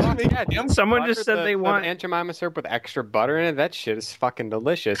 Someone just said they want Aunt Jemima syrup with extra butter in it. That shit is fucking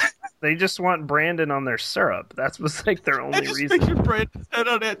delicious. They just want Brandon on their syrup. That was like their only reason. Picture Brandon's head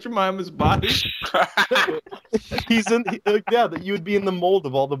on Aunt Jemima's body. That you would be in the mold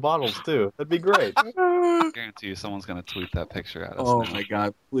of all the bottles too. That'd be great. I guarantee you, someone's gonna tweet that picture at us. Oh my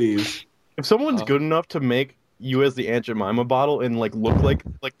god, please! If someone's good enough to make you as the Aunt Jemima bottle and look like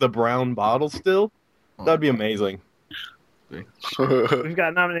the brown bottle still, that'd be amazing. We've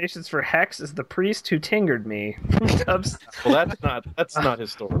got nominations for Hex as the priest who tingered me. Well, that's not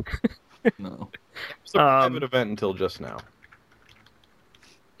historic. No. It's a private event until just now.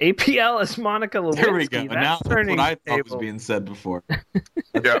 APL as Monica Lewinsky. There we go. Now that's what I thought table. was being said before.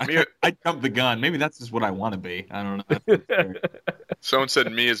 Yeah, I jumped the gun. Maybe that's just what I want to be. I don't know. Someone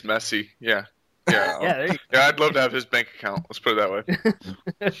said me is Messi. Yeah. Yeah, I'd love to have his bank account. Let's put it that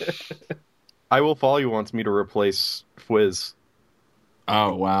way. I Will Follow You wants me to replace Fwiz.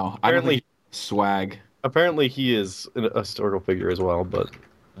 Oh wow! Apparently, swag. Apparently, he is a historical figure as well. But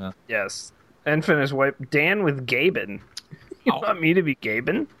yes, and finish wipe Dan with Gaben. You want me to be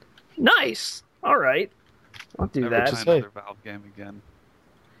Gaben? Nice. All right, I'll do that. Another Valve game again.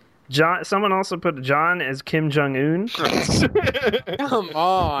 John. Someone also put John as Kim Jong Un. Come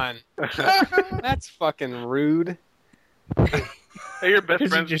on, that's fucking rude. Hey, you're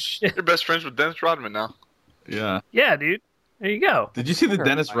best friends with Dennis Rodman now. Yeah. Yeah, dude. There you go. Did you see the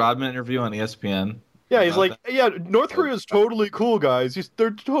Dennis Rodman interview on ESPN? Yeah, he's like, North Korea's totally cool, guys. They're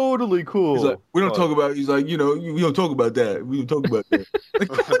totally cool. He's like, we don't talk about. He's like, we don't talk about that. We don't talk about that.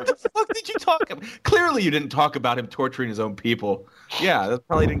 Like, what the fuck did you talk about? Clearly, you didn't talk about him torturing his own people. Yeah, that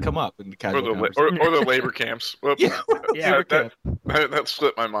probably didn't come up in the casual or the labor camps. Whoops. That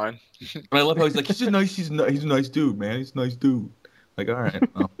slipped my mind. But I love how he's like, he's a nice dude, man. He's a nice dude. Like, all right,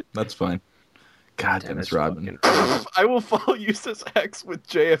 well, that's fine. God, Dennis Rodman. I Will Follow You says X with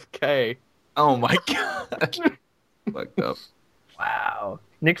JFK. Oh my god. Fucked up. Wow.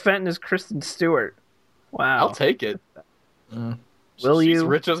 Nick Fenton is Kristen Stewart. Wow. I'll take it. Will you? She's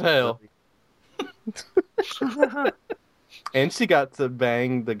rich as hell. And she got to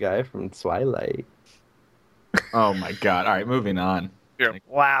bang the guy from Twilight. Oh my god. All right, moving on. Yeah.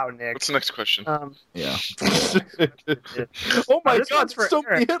 Wow, Nick. What's the next question? Yeah. Oh my god, so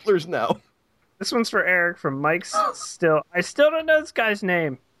many Hitlers now. This one's for Eric from Mike's Still. I still don't know this guy's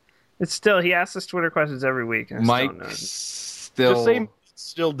name. It's still, he asks us Twitter questions every week. Mike's Still. Just say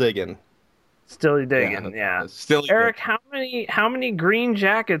Still Digging. Still digging, yeah. Still Eric, how many green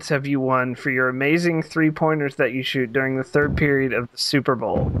jackets have you won for your amazing 3-pointers that you shoot during the third period of the Super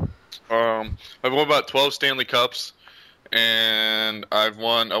Bowl? I've won about 12 Stanley Cups, and I've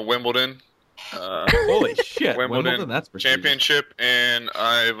won a Wimbledon. Holy shit! Wimbledon that's championship, and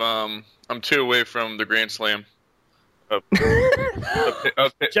I'm 2 away from the Grand Slam of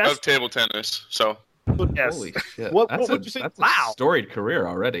table tennis. So. Yes. Holy shit! What would you say? That's a storied career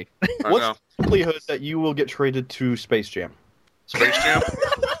already. What's the likelihood that you will get traded to Space Jam? Space Jam?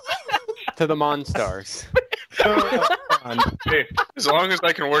 To the Monstars. Hey, as long as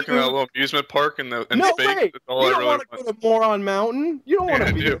I can work in that little amusement park in space, way. that's all You I don't really want to go to Moron Mountain. You don't want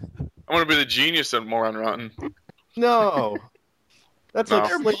to be. I want to be the genius of Moron Mountain. No, that's like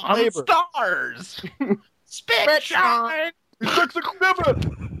slave labor. Stars. Spit shine.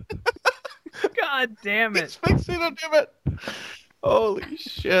 God damn it! Holy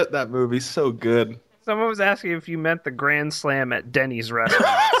shit! That movie's so good. Someone was asking if you meant the Grand Slam at Denny's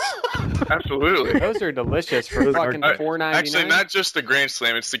restaurants. Absolutely. Those are delicious for fucking $4.99. Actually, not just the Grand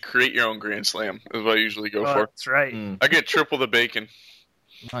Slam; it's the create your own Grand Slam. Is what I usually go for. That's right. I get triple the bacon.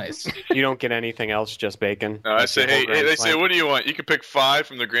 Nice. You don't get anything else, just bacon. No, I say, hey, they say, what do you want? You can pick 5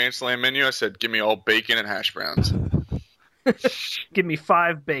 from the Grand Slam menu. I said, give me all bacon and hash browns. Give me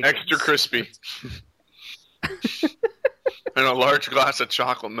 5 bacon. Extra crispy. And a large glass of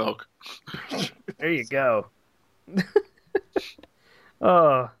chocolate milk. There you go.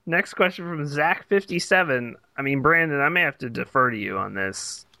 Next question from Zach57. I mean, Brandon, I may have to defer to you on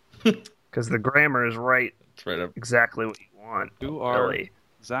this because the grammar is right. It's right up. Exactly what you want.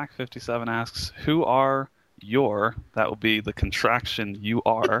 Zach57 asks, who are that will be the contraction you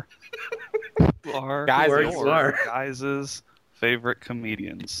are. Who are guys' favorite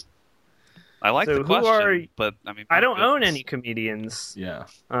comedians? I like the question, but I mean, I don't own any comedians. Yeah.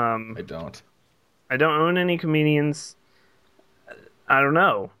 I don't. I don't own any comedians. I don't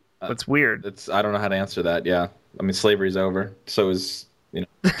know. It's weird. I don't know how to answer that. Yeah. I mean, slavery's over. So is,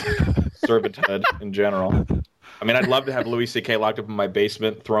 servitude in general. I mean, I'd love to have Louis C.K. locked up in my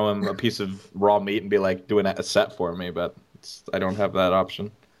basement, throw him a piece of raw meat, and be like doing a set for me, but I don't have that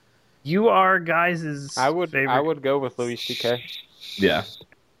option. You are guys' I would favorite... go with Louis C.K. Yeah.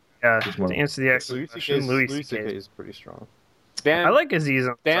 Yeah, to answer the actual question, Louis C.K. is pretty strong. I like Aziz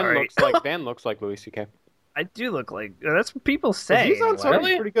Ansari. Dan looks like Louis C.K. I do look like... That's what people say. Aziz Ansari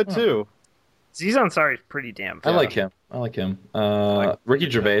is pretty good, too. Aziz Ansari is pretty damn good. I like him. Ricky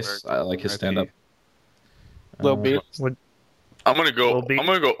Gervais, I like his stand-up. Lil B. I'm gonna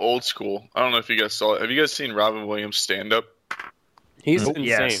go old school. I don't know if you guys saw it. Have you guys seen Robin Williams stand up? He's insane.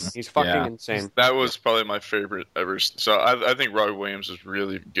 Yes. He's fucking insane. That was probably my favorite ever. So I think Robin Williams was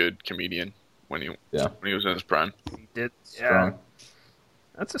really good comedian when he was in his prime. He did. Yeah.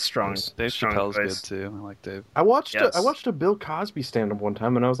 That's a strong. Dave Chappelle's good too. I like Dave. I watched a Bill Cosby stand up one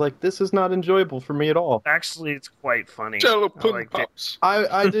time, and I was like, "This is not enjoyable for me at all." Actually, it's quite funny. Jello pudding pops.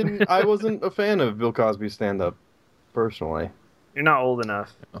 I wasn't a fan of Bill Cosby's stand up, personally. You're not old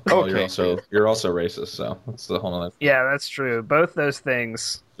enough. Well, you're also racist, so that's the whole other. Yeah, that's true. Both those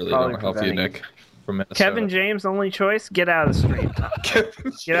things really don't help you, Nick. From Minnesota. Kevin James, only choice. Get out of the stream.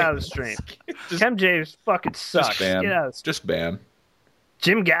 Get out of the stream. Kevin James fucking sucks. Get out of the stream. Just ban.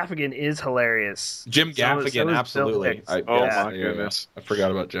 Jim Gaffigan is hilarious. Jim Gaffigan, absolutely. My goodness. I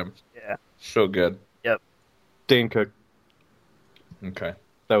forgot about Jim. Yeah. So good. Yep. Dane Cook. Okay.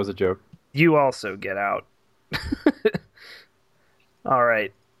 That was a joke. You also get out. All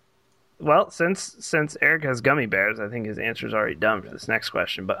right. Well, since Eric has gummy bears, I think his answer's already done for this next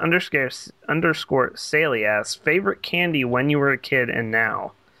question. But underscore Saley asks, favorite candy when you were a kid and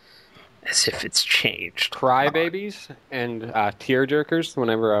now? As if it's changed. Crybabies and tearjerkers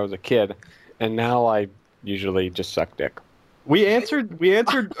whenever I was a kid, and now I usually just suck dick. We answered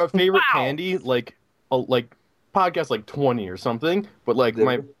a favorite candy like podcast like 20 or something, but like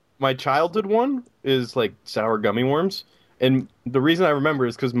my childhood one is like sour gummy worms, and the reason I remember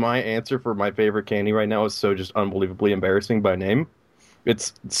is because my answer for my favorite candy right now is so just unbelievably embarrassing by name.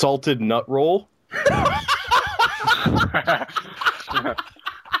 It's salted nut roll.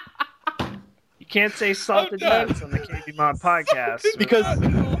 Can't say salted nuts on the KBMOD podcast because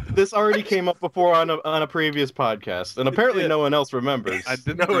this already came up before on a previous podcast, and apparently no one else remembers. I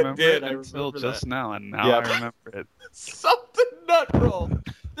didn't remember it until just now, and now I remember it. Salted nut roll.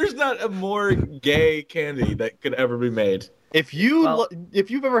 There's not a more gay candy that could ever be made. If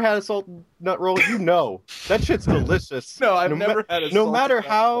you've ever had a salted nut roll, you know that shit's delicious. No, I've never had a. No matter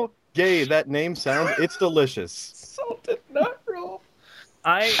how gay that name sounds, it's delicious. Salted nut roll.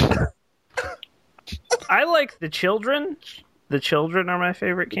 I like the children. The children are my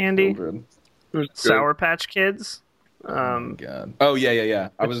favorite candy. Sour Patch Kids. God. Oh yeah.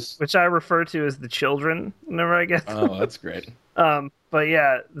 Which I refer to as the children whenever I get them. Oh, that's great. But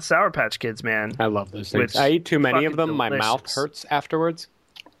yeah, the Sour Patch Kids, man. I love those things. I eat too many of them. Delicious. My mouth hurts afterwards.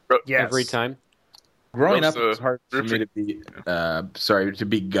 Yes. Every time. Growing up, it was hard for me to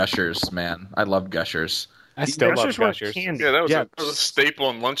be Gushers, man. I love Gushers. I still love Gushers. Yeah, that was a staple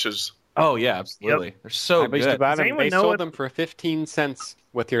in lunches. Oh yeah, absolutely. Yep. They're so good. They sold them for 15 cents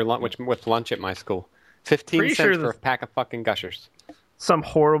with your lunch, with lunch at my school. 15 cents for a pack of fucking Gushers. Some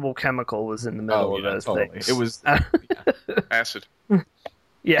horrible chemical was in the middle of those things. It was acid.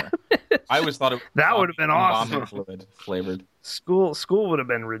 Yeah. I always thought that would have been awesome. Fluid flavored. School would have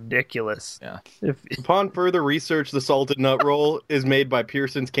been ridiculous. Yeah. Upon further research, the salted nut roll is made by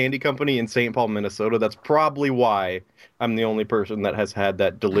Pearson's Candy Company in St. Paul, Minnesota. That's probably why I'm the only person that has had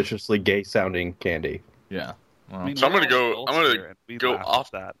that deliciously gay-sounding candy. Yeah. Well, I mean, so I'm gonna go off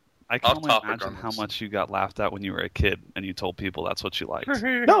that. I can only imagine how much you got laughed at when you were a kid and you told people that's what you liked.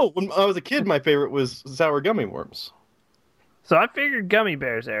 No, when I was a kid, my favorite was sour gummy worms. So I figured gummy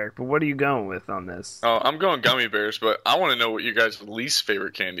bears, Eric, but what are you going with on this? Oh, I'm going gummy bears, but I want to know what you guys' least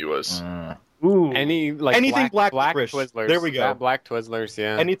favorite candy was. Ooh. Anything black Twizzlers. There we go. Black Twizzlers,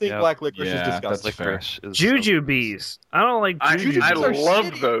 yeah. Anything black licorice is disgusting. Jujubes. I don't like jujubes. I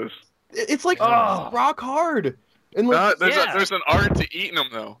love those. It's like rock hard. And like, there's an art to eating them,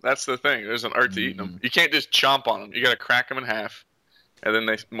 though. That's the thing. There's an art to eating them. You can't just chomp on them. You got to crack them in half, and then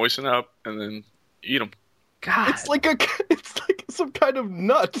they moisten up, and then eat them. God, it's like some kind of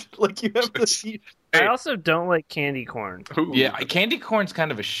nut. Like you have to eat. I also don't like candy corn. Ooh. Yeah, candy corn's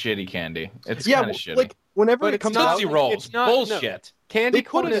kind of a shitty candy. It's kind of shitty. Like whenever it comes out, Tootsie Rolls. it's not, Bullshit. No. Candy They put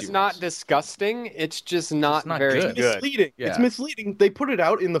corn it- is not disgusting. It's just not, not very good. good. It's misleading. Yeah. It's misleading. They put it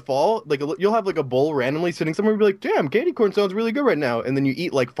out in the fall. Like you'll have like a bowl randomly sitting somewhere and be like, "Damn, candy corn sounds really good right now." And then you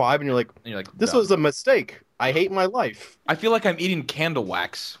eat like 5 and you're like, "This was a mistake. I hate my life." I feel like I'm eating candle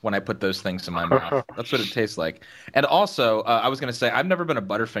wax when I put those things in my mouth. That's what it tastes like. And also, I was going to say, I've never been a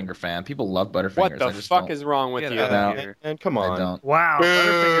Butterfinger fan. People love Butterfingers. What the I just fuck don't. is wrong with you? No. And come I on. don't. Wow,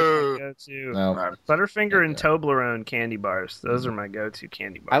 Butterfinger's my go-to. No. Butterfinger and Toblerone candy bars. Those are my go-to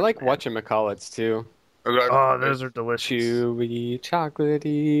candy bars. I like man. whatchamacallits too. Oh, those are delicious. Chewy,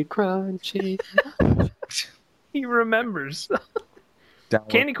 chocolatey, crunchy. He remembers. Down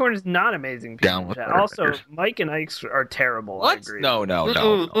Candy corn is not amazing. Down with Also, Butterfingers. Mike and Ike's are terrible. What? I agree. No.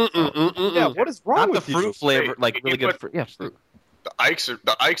 Yeah, what is wrong Not the with you? fruit flavor, Hey, like really good but- fruit. Yeah, fruit.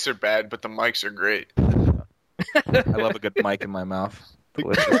 The Ikes are bad, but the mics are great. I love a good mic in my mouth.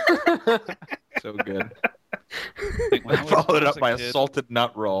 Delicious. So good. When I followed it was up a by a kid- salted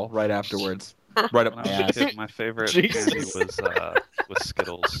nut roll right afterwards. Right up When my I was a ass. kid, my favorite Jesus. candy was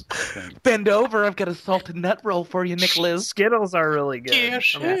Skittles. I think. Bend over, I've got a salted nut roll for you, Nicholas. Skittles are really good.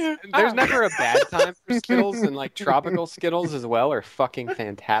 There's never a bad time for Skittles, and like tropical Skittles as well are fucking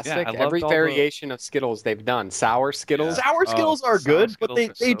fantastic. Yeah, I loved Every all the- variation of Skittles they've done. Sour Skittles. Yeah. Sour Skittles are sour good, but Skittles they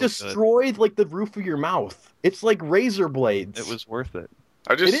are so good. destroy like the roof of your mouth. It's like razor blades. It was worth it.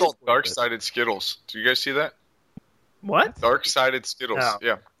 I just It saw is dark-sided Skittles. Do you guys see that? What? Dark-sided Skittles. Oh.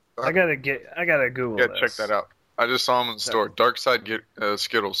 Yeah. I gotta Google Yeah, this. check that out. I just saw them in the store. Dark Side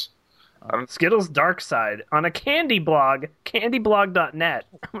Skittles. Skittles Dark Side on a candy blog, candyblog.net.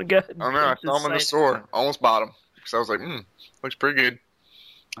 I'm gonna go. I don't know. I saw them in the store. Almost bought them because I was like, looks pretty good.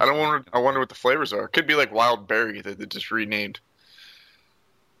 I wonder what the flavors are. Could be like wild berry that they just renamed.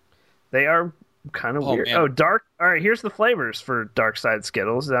 They are kind of weird. man. Oh, dark. All right, here's the flavors for Dark Side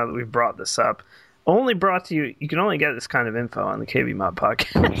Skittles. Now that we've brought this up, only brought to you. You can only get this kind of info on the KBMOD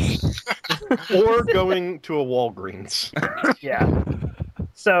podcast. or going to a Walgreens. Yeah.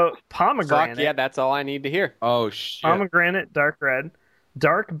 So pomegranate. Fuck yeah, that's all I need to hear. Oh, shit. Pomegranate, dark red.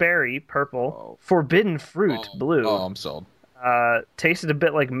 Dark berry, purple. Forbidden fruit, blue. Oh, I'm sold. Tasted a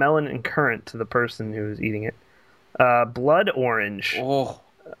bit like melon and currant to the person who was eating it. Blood orange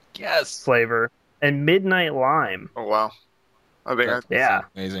Yes. flavor. And midnight lime. Oh wow. I think Yeah.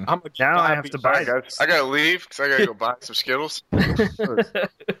 Amazing. Now I have to buy it. I gotta leave because I gotta go buy some Skittles.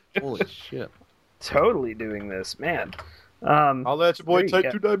 Holy shit. Totally doing this, man. I'll let your boy there you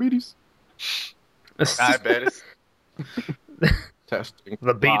type 2 diabetes. Diabetes. Testing.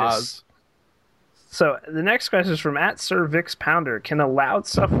 The beatus. So the next question is from @SirVixPounder. Can a loud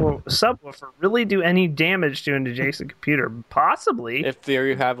subwoofer really do any damage to an adjacent computer? Possibly. If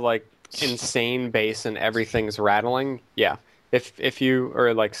you have like insane bass and everything's rattling, yeah. If you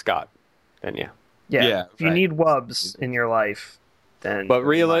are like Scott, then yeah. Yeah. If you right. need wubs in your life, then. But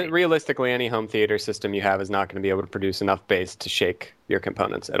realistically, any home theater system you have is not going to be able to produce enough bass to shake your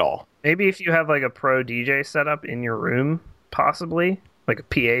components at all. Maybe if you have like a pro DJ setup in your room, possibly like a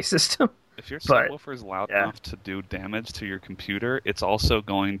PA system. If your But- subwoofer is loud enough to do damage to your computer, it's also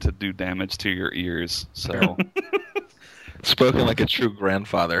going to do damage to your ears. So Spoken like a true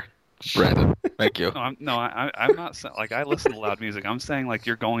grandfather, Brandon. Thank you. I'm not saying like I listen to loud music. I'm saying like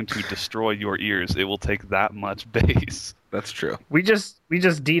you're going to destroy your ears. It will take that much bass. That's true. We just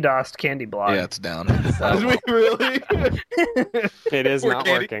DDoSed Candy Blog. Yeah, it's down. Did we really? It is Poor not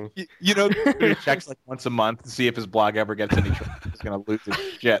Candy. working. You know, he checks like once a month to see if his blog ever gets any trouble. He's going to lose his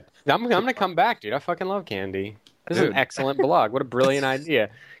shit. I'm gonna come back, dude. I fucking love Candy. This is Dude. an excellent blog. What a brilliant idea.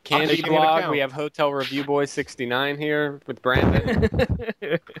 Candy taking an blog. account. We have Hotel Review Boy 69 here with Brandon.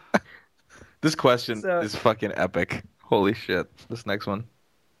 This question So- is fucking epic. Holy shit. This next one.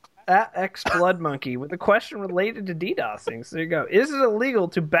 @XBloodMonkey with a question related to DDoSing. So there you go. Is it illegal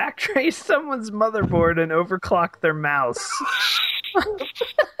to backtrace someone's motherboard and overclock their mouse?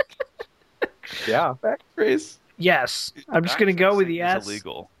 Yeah. Backtrace. Yes. I'm just going to go with the Backtracing yes. is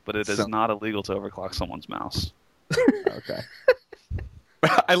illegal, but it is So- not illegal to overclock someone's mouse. Okay.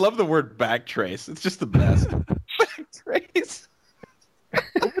 I love the word backtrace. It's just the best. Backtrace.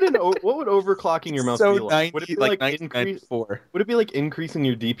 What would overclocking your mouse So be like? Would it be like, 1994. would it be like increasing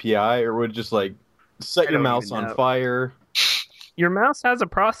your DPI, or would it just like set I your don't mouse even on know. fire? Your mouse has a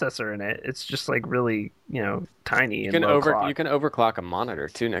processor in it. It's just like really, tiny You and can low clock. you can overclock a monitor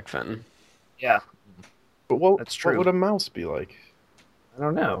too, Nick Fenton. Yeah. But what, That's true. what would a mouse be like? I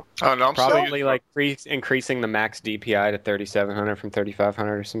don't know. Oh no, I'm still Probably using, like increasing the max DPI to 3700 from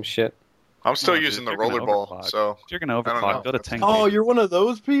 3500 or some shit. I'm still No, dude, using the you're gonna rollerball. overclock. So If you're gonna I don't overclock, know. go to 10. Oh, you're one of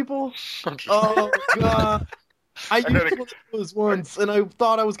those people? I'm just- Oh god. I used one of those once, and I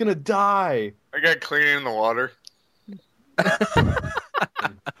thought I was gonna die. I got clean in the water.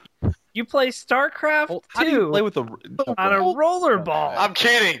 You play StarCraft too? How do you play with on a rollerball? I'm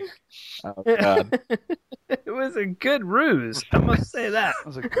kidding. Oh God. It was a good ruse. I must say that. That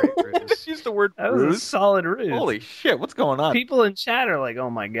was a great ruse. Use the word That was a solid ruse. Holy shit! What's going on? People in chat are like, "Oh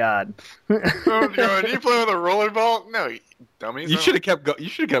my god." Oh God, you play with a rollerball? No, you dummies. You should have kept going. You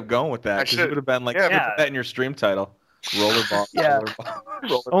should have kept going with that. I 'Cause should. it would have been like, Yeah. put that in your stream title. Rollerball. Yeah.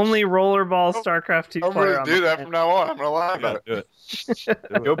 Rollerball. Only rollerball StarCraft 2 I'm player gonna on do the that planet. from now on. I'm gonna lie about it. Do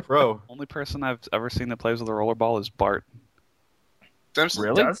it. Go pro. Only person I've ever seen that plays with a rollerball is Bart. Simpson.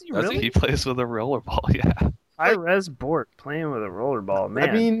 Really? Does he Does really? He plays with a rollerball, yeah. I res Bort playing with a rollerball. Man,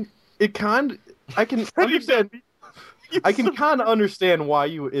 I mean, I can understand. I can kind of understand why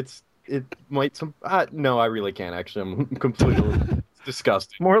it might some. No, I really can't. Actually, I'm completely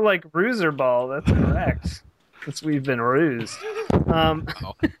disgusting. more like ruser ball. That's correct. Since we've been rused.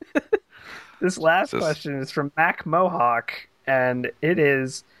 This last question is from Mac Mohawk, and it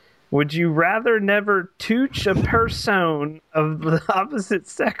is: would you rather never touch a person of the opposite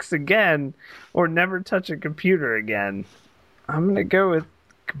sex again, or never touch a computer again? I'm gonna go with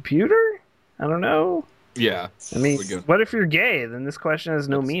computer. I don't know. Yeah. I mean, what if you're gay? Then this question has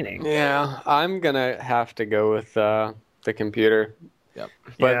no meaning. Yeah, I'm gonna have to go with the computer. Yep.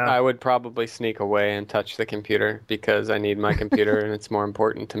 But Yeah. I would probably sneak away and touch the computer because I need my computer and it's more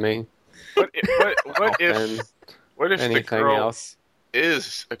important to me What than if the anything girl else.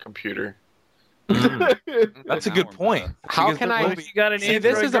 is a computer? That's a good point. How Because can there I will be- You got an see? Android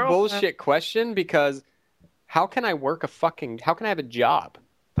This is a girlfriend? bullshit question because how can I work how can I have a job?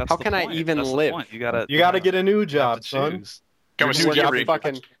 That's How the can I point. even That's the live? point. You gotta get a new you have job, to son. choose. Come Work see at Reed. work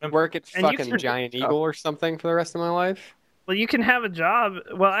at And you fucking can- Giant Eagle or something for the rest of my life? Well, you can have a job.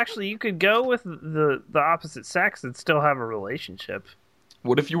 Well, actually, you could go with the opposite sex and still have a relationship.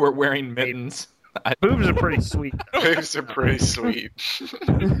 What if you were wearing mittens? Boobs are pretty sweet. Boobs are pretty sweet.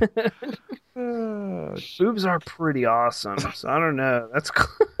 Boobs are pretty awesome. So I don't know. That's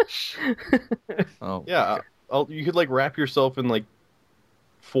Oh. Yeah, you could like wrap yourself in like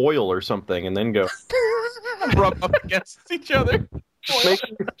foil or something, and then go. Rub up against each other.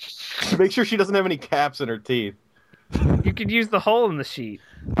 Make sure she doesn't have any caps in her teeth. You could use the hole in the sheet.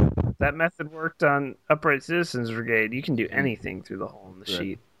 That method worked on Upright Citizens Brigade. You can do anything through the hole in the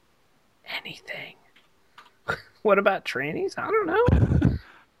sheet. Anything. What about trannies? I don't know.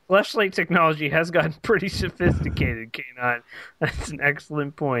 Fleshlight technology has gotten pretty sophisticated, K9. That's an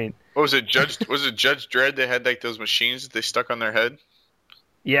excellent point. What was it, Judge Dredd? They had like those machines that they stuck on their head.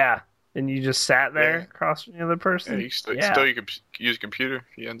 Yeah. And you just sat there Yeah. across from the other person? Yeah, you could use a computer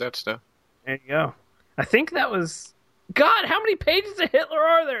if you had that stuff. There you go. I think that was... God, how many pages of Hitler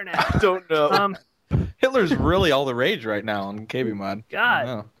are there now? I don't know. Hitler's really all the rage right now on KBMOD.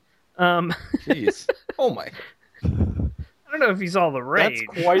 God. Jeez. Oh my. I don't know if he's all the rage.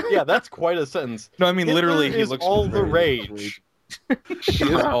 That's quite a sentence. No, I mean Hitler literally, he is looks all the very- rage. He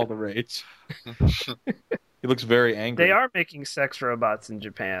is all the rage. He looks very angry. They are making sex robots in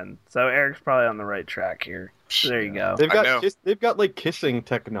Japan, so Eric's probably on the right track here. So there you go. They've got like kissing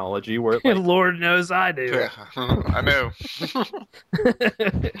technology where it, like, Lord knows I do. Yeah, I know.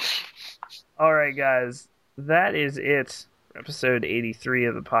 All right, guys, that is it for episode 83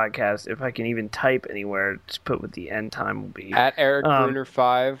 of the podcast. If I can even type anywhere, just put what the end time will be. At Eric Brunner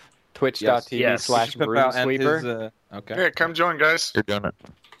 5, twitch.tv/broomsweeper. Okay. Yeah, come join, guys. You're doing it.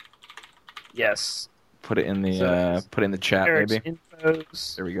 Yes. Put it in the chat, Eric's maybe.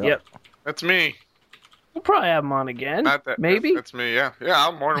 infos. There we go. Yep. That's me. We'll probably have him on again. Maybe. That's me. Yeah.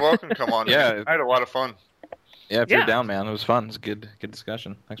 I'm more than welcome to come on. Yeah. I had a lot of fun. Yeah, if you're down, man, it was fun. It was a good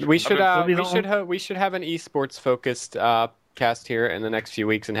discussion. Thanks for We should have an esports focused cast here in the next few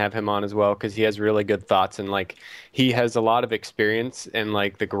weeks and have him on as well because he has really good thoughts and like he has a lot of experience in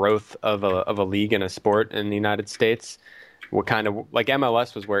like the growth of a league and a sport in the United States. What kind of like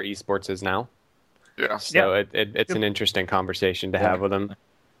MLS was where esports is now. Yeah. So it's an interesting conversation to have with him.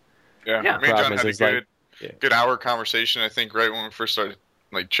 Yeah. Me and John had a good hour conversation. I think right when we first started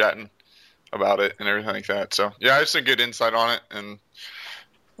like chatting about it and everything like that. So yeah, I just a good insight on it and.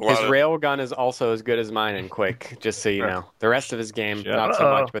 His railgun is also as good as mine and quick, just so you know. The rest of his game, not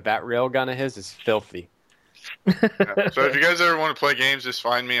so much, but that railgun of his is filthy. Yeah. So if you guys ever want to play games, just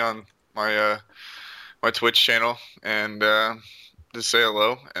find me on my my Twitch channel and just say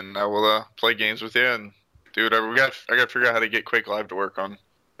hello, and I will play games with you and do whatever. I got to figure out how to get Quake Live to work on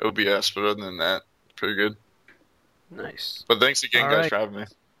OBS, but other than that, pretty good. Nice. But thanks again, guys, for having me.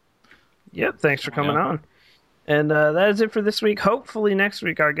 Yep, thanks for coming on. And that is it for this week. Hopefully next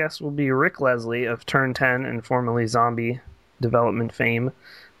week our guest will be Rick Leslie of Turn 10 and formerly Zombie Development fame.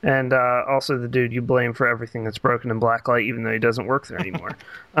 And also the dude you blame for everything that's broken in Blacklight, even though he doesn't work there anymore.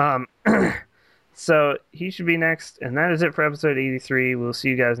 So he should be next. And that is it for episode 83. We'll see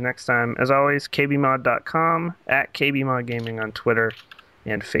you guys next time. As always, kbmod.com, at kbmodgaming on Twitter,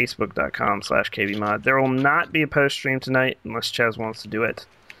 and facebook.com/kbmod. There will not be a post stream tonight unless Chaz wants to do it.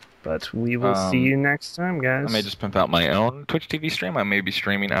 But we will see you next time, guys. I may just pimp out my own Twitch TV stream. I may be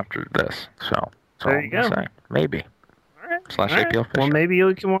streaming after this. So there you go. Maybe. All right. /APL Fisher. Well, maybe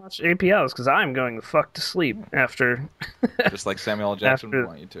you can watch APLs, because I'm going the fuck to sleep after... Just like Samuel L. Jackson would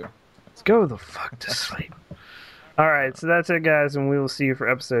want you to. Let's go the fuck to sleep. All right, so that's it, guys, and we will see you for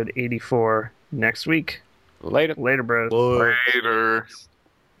episode 84 next week. Later. Later, bros. Later.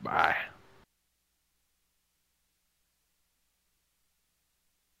 Bye.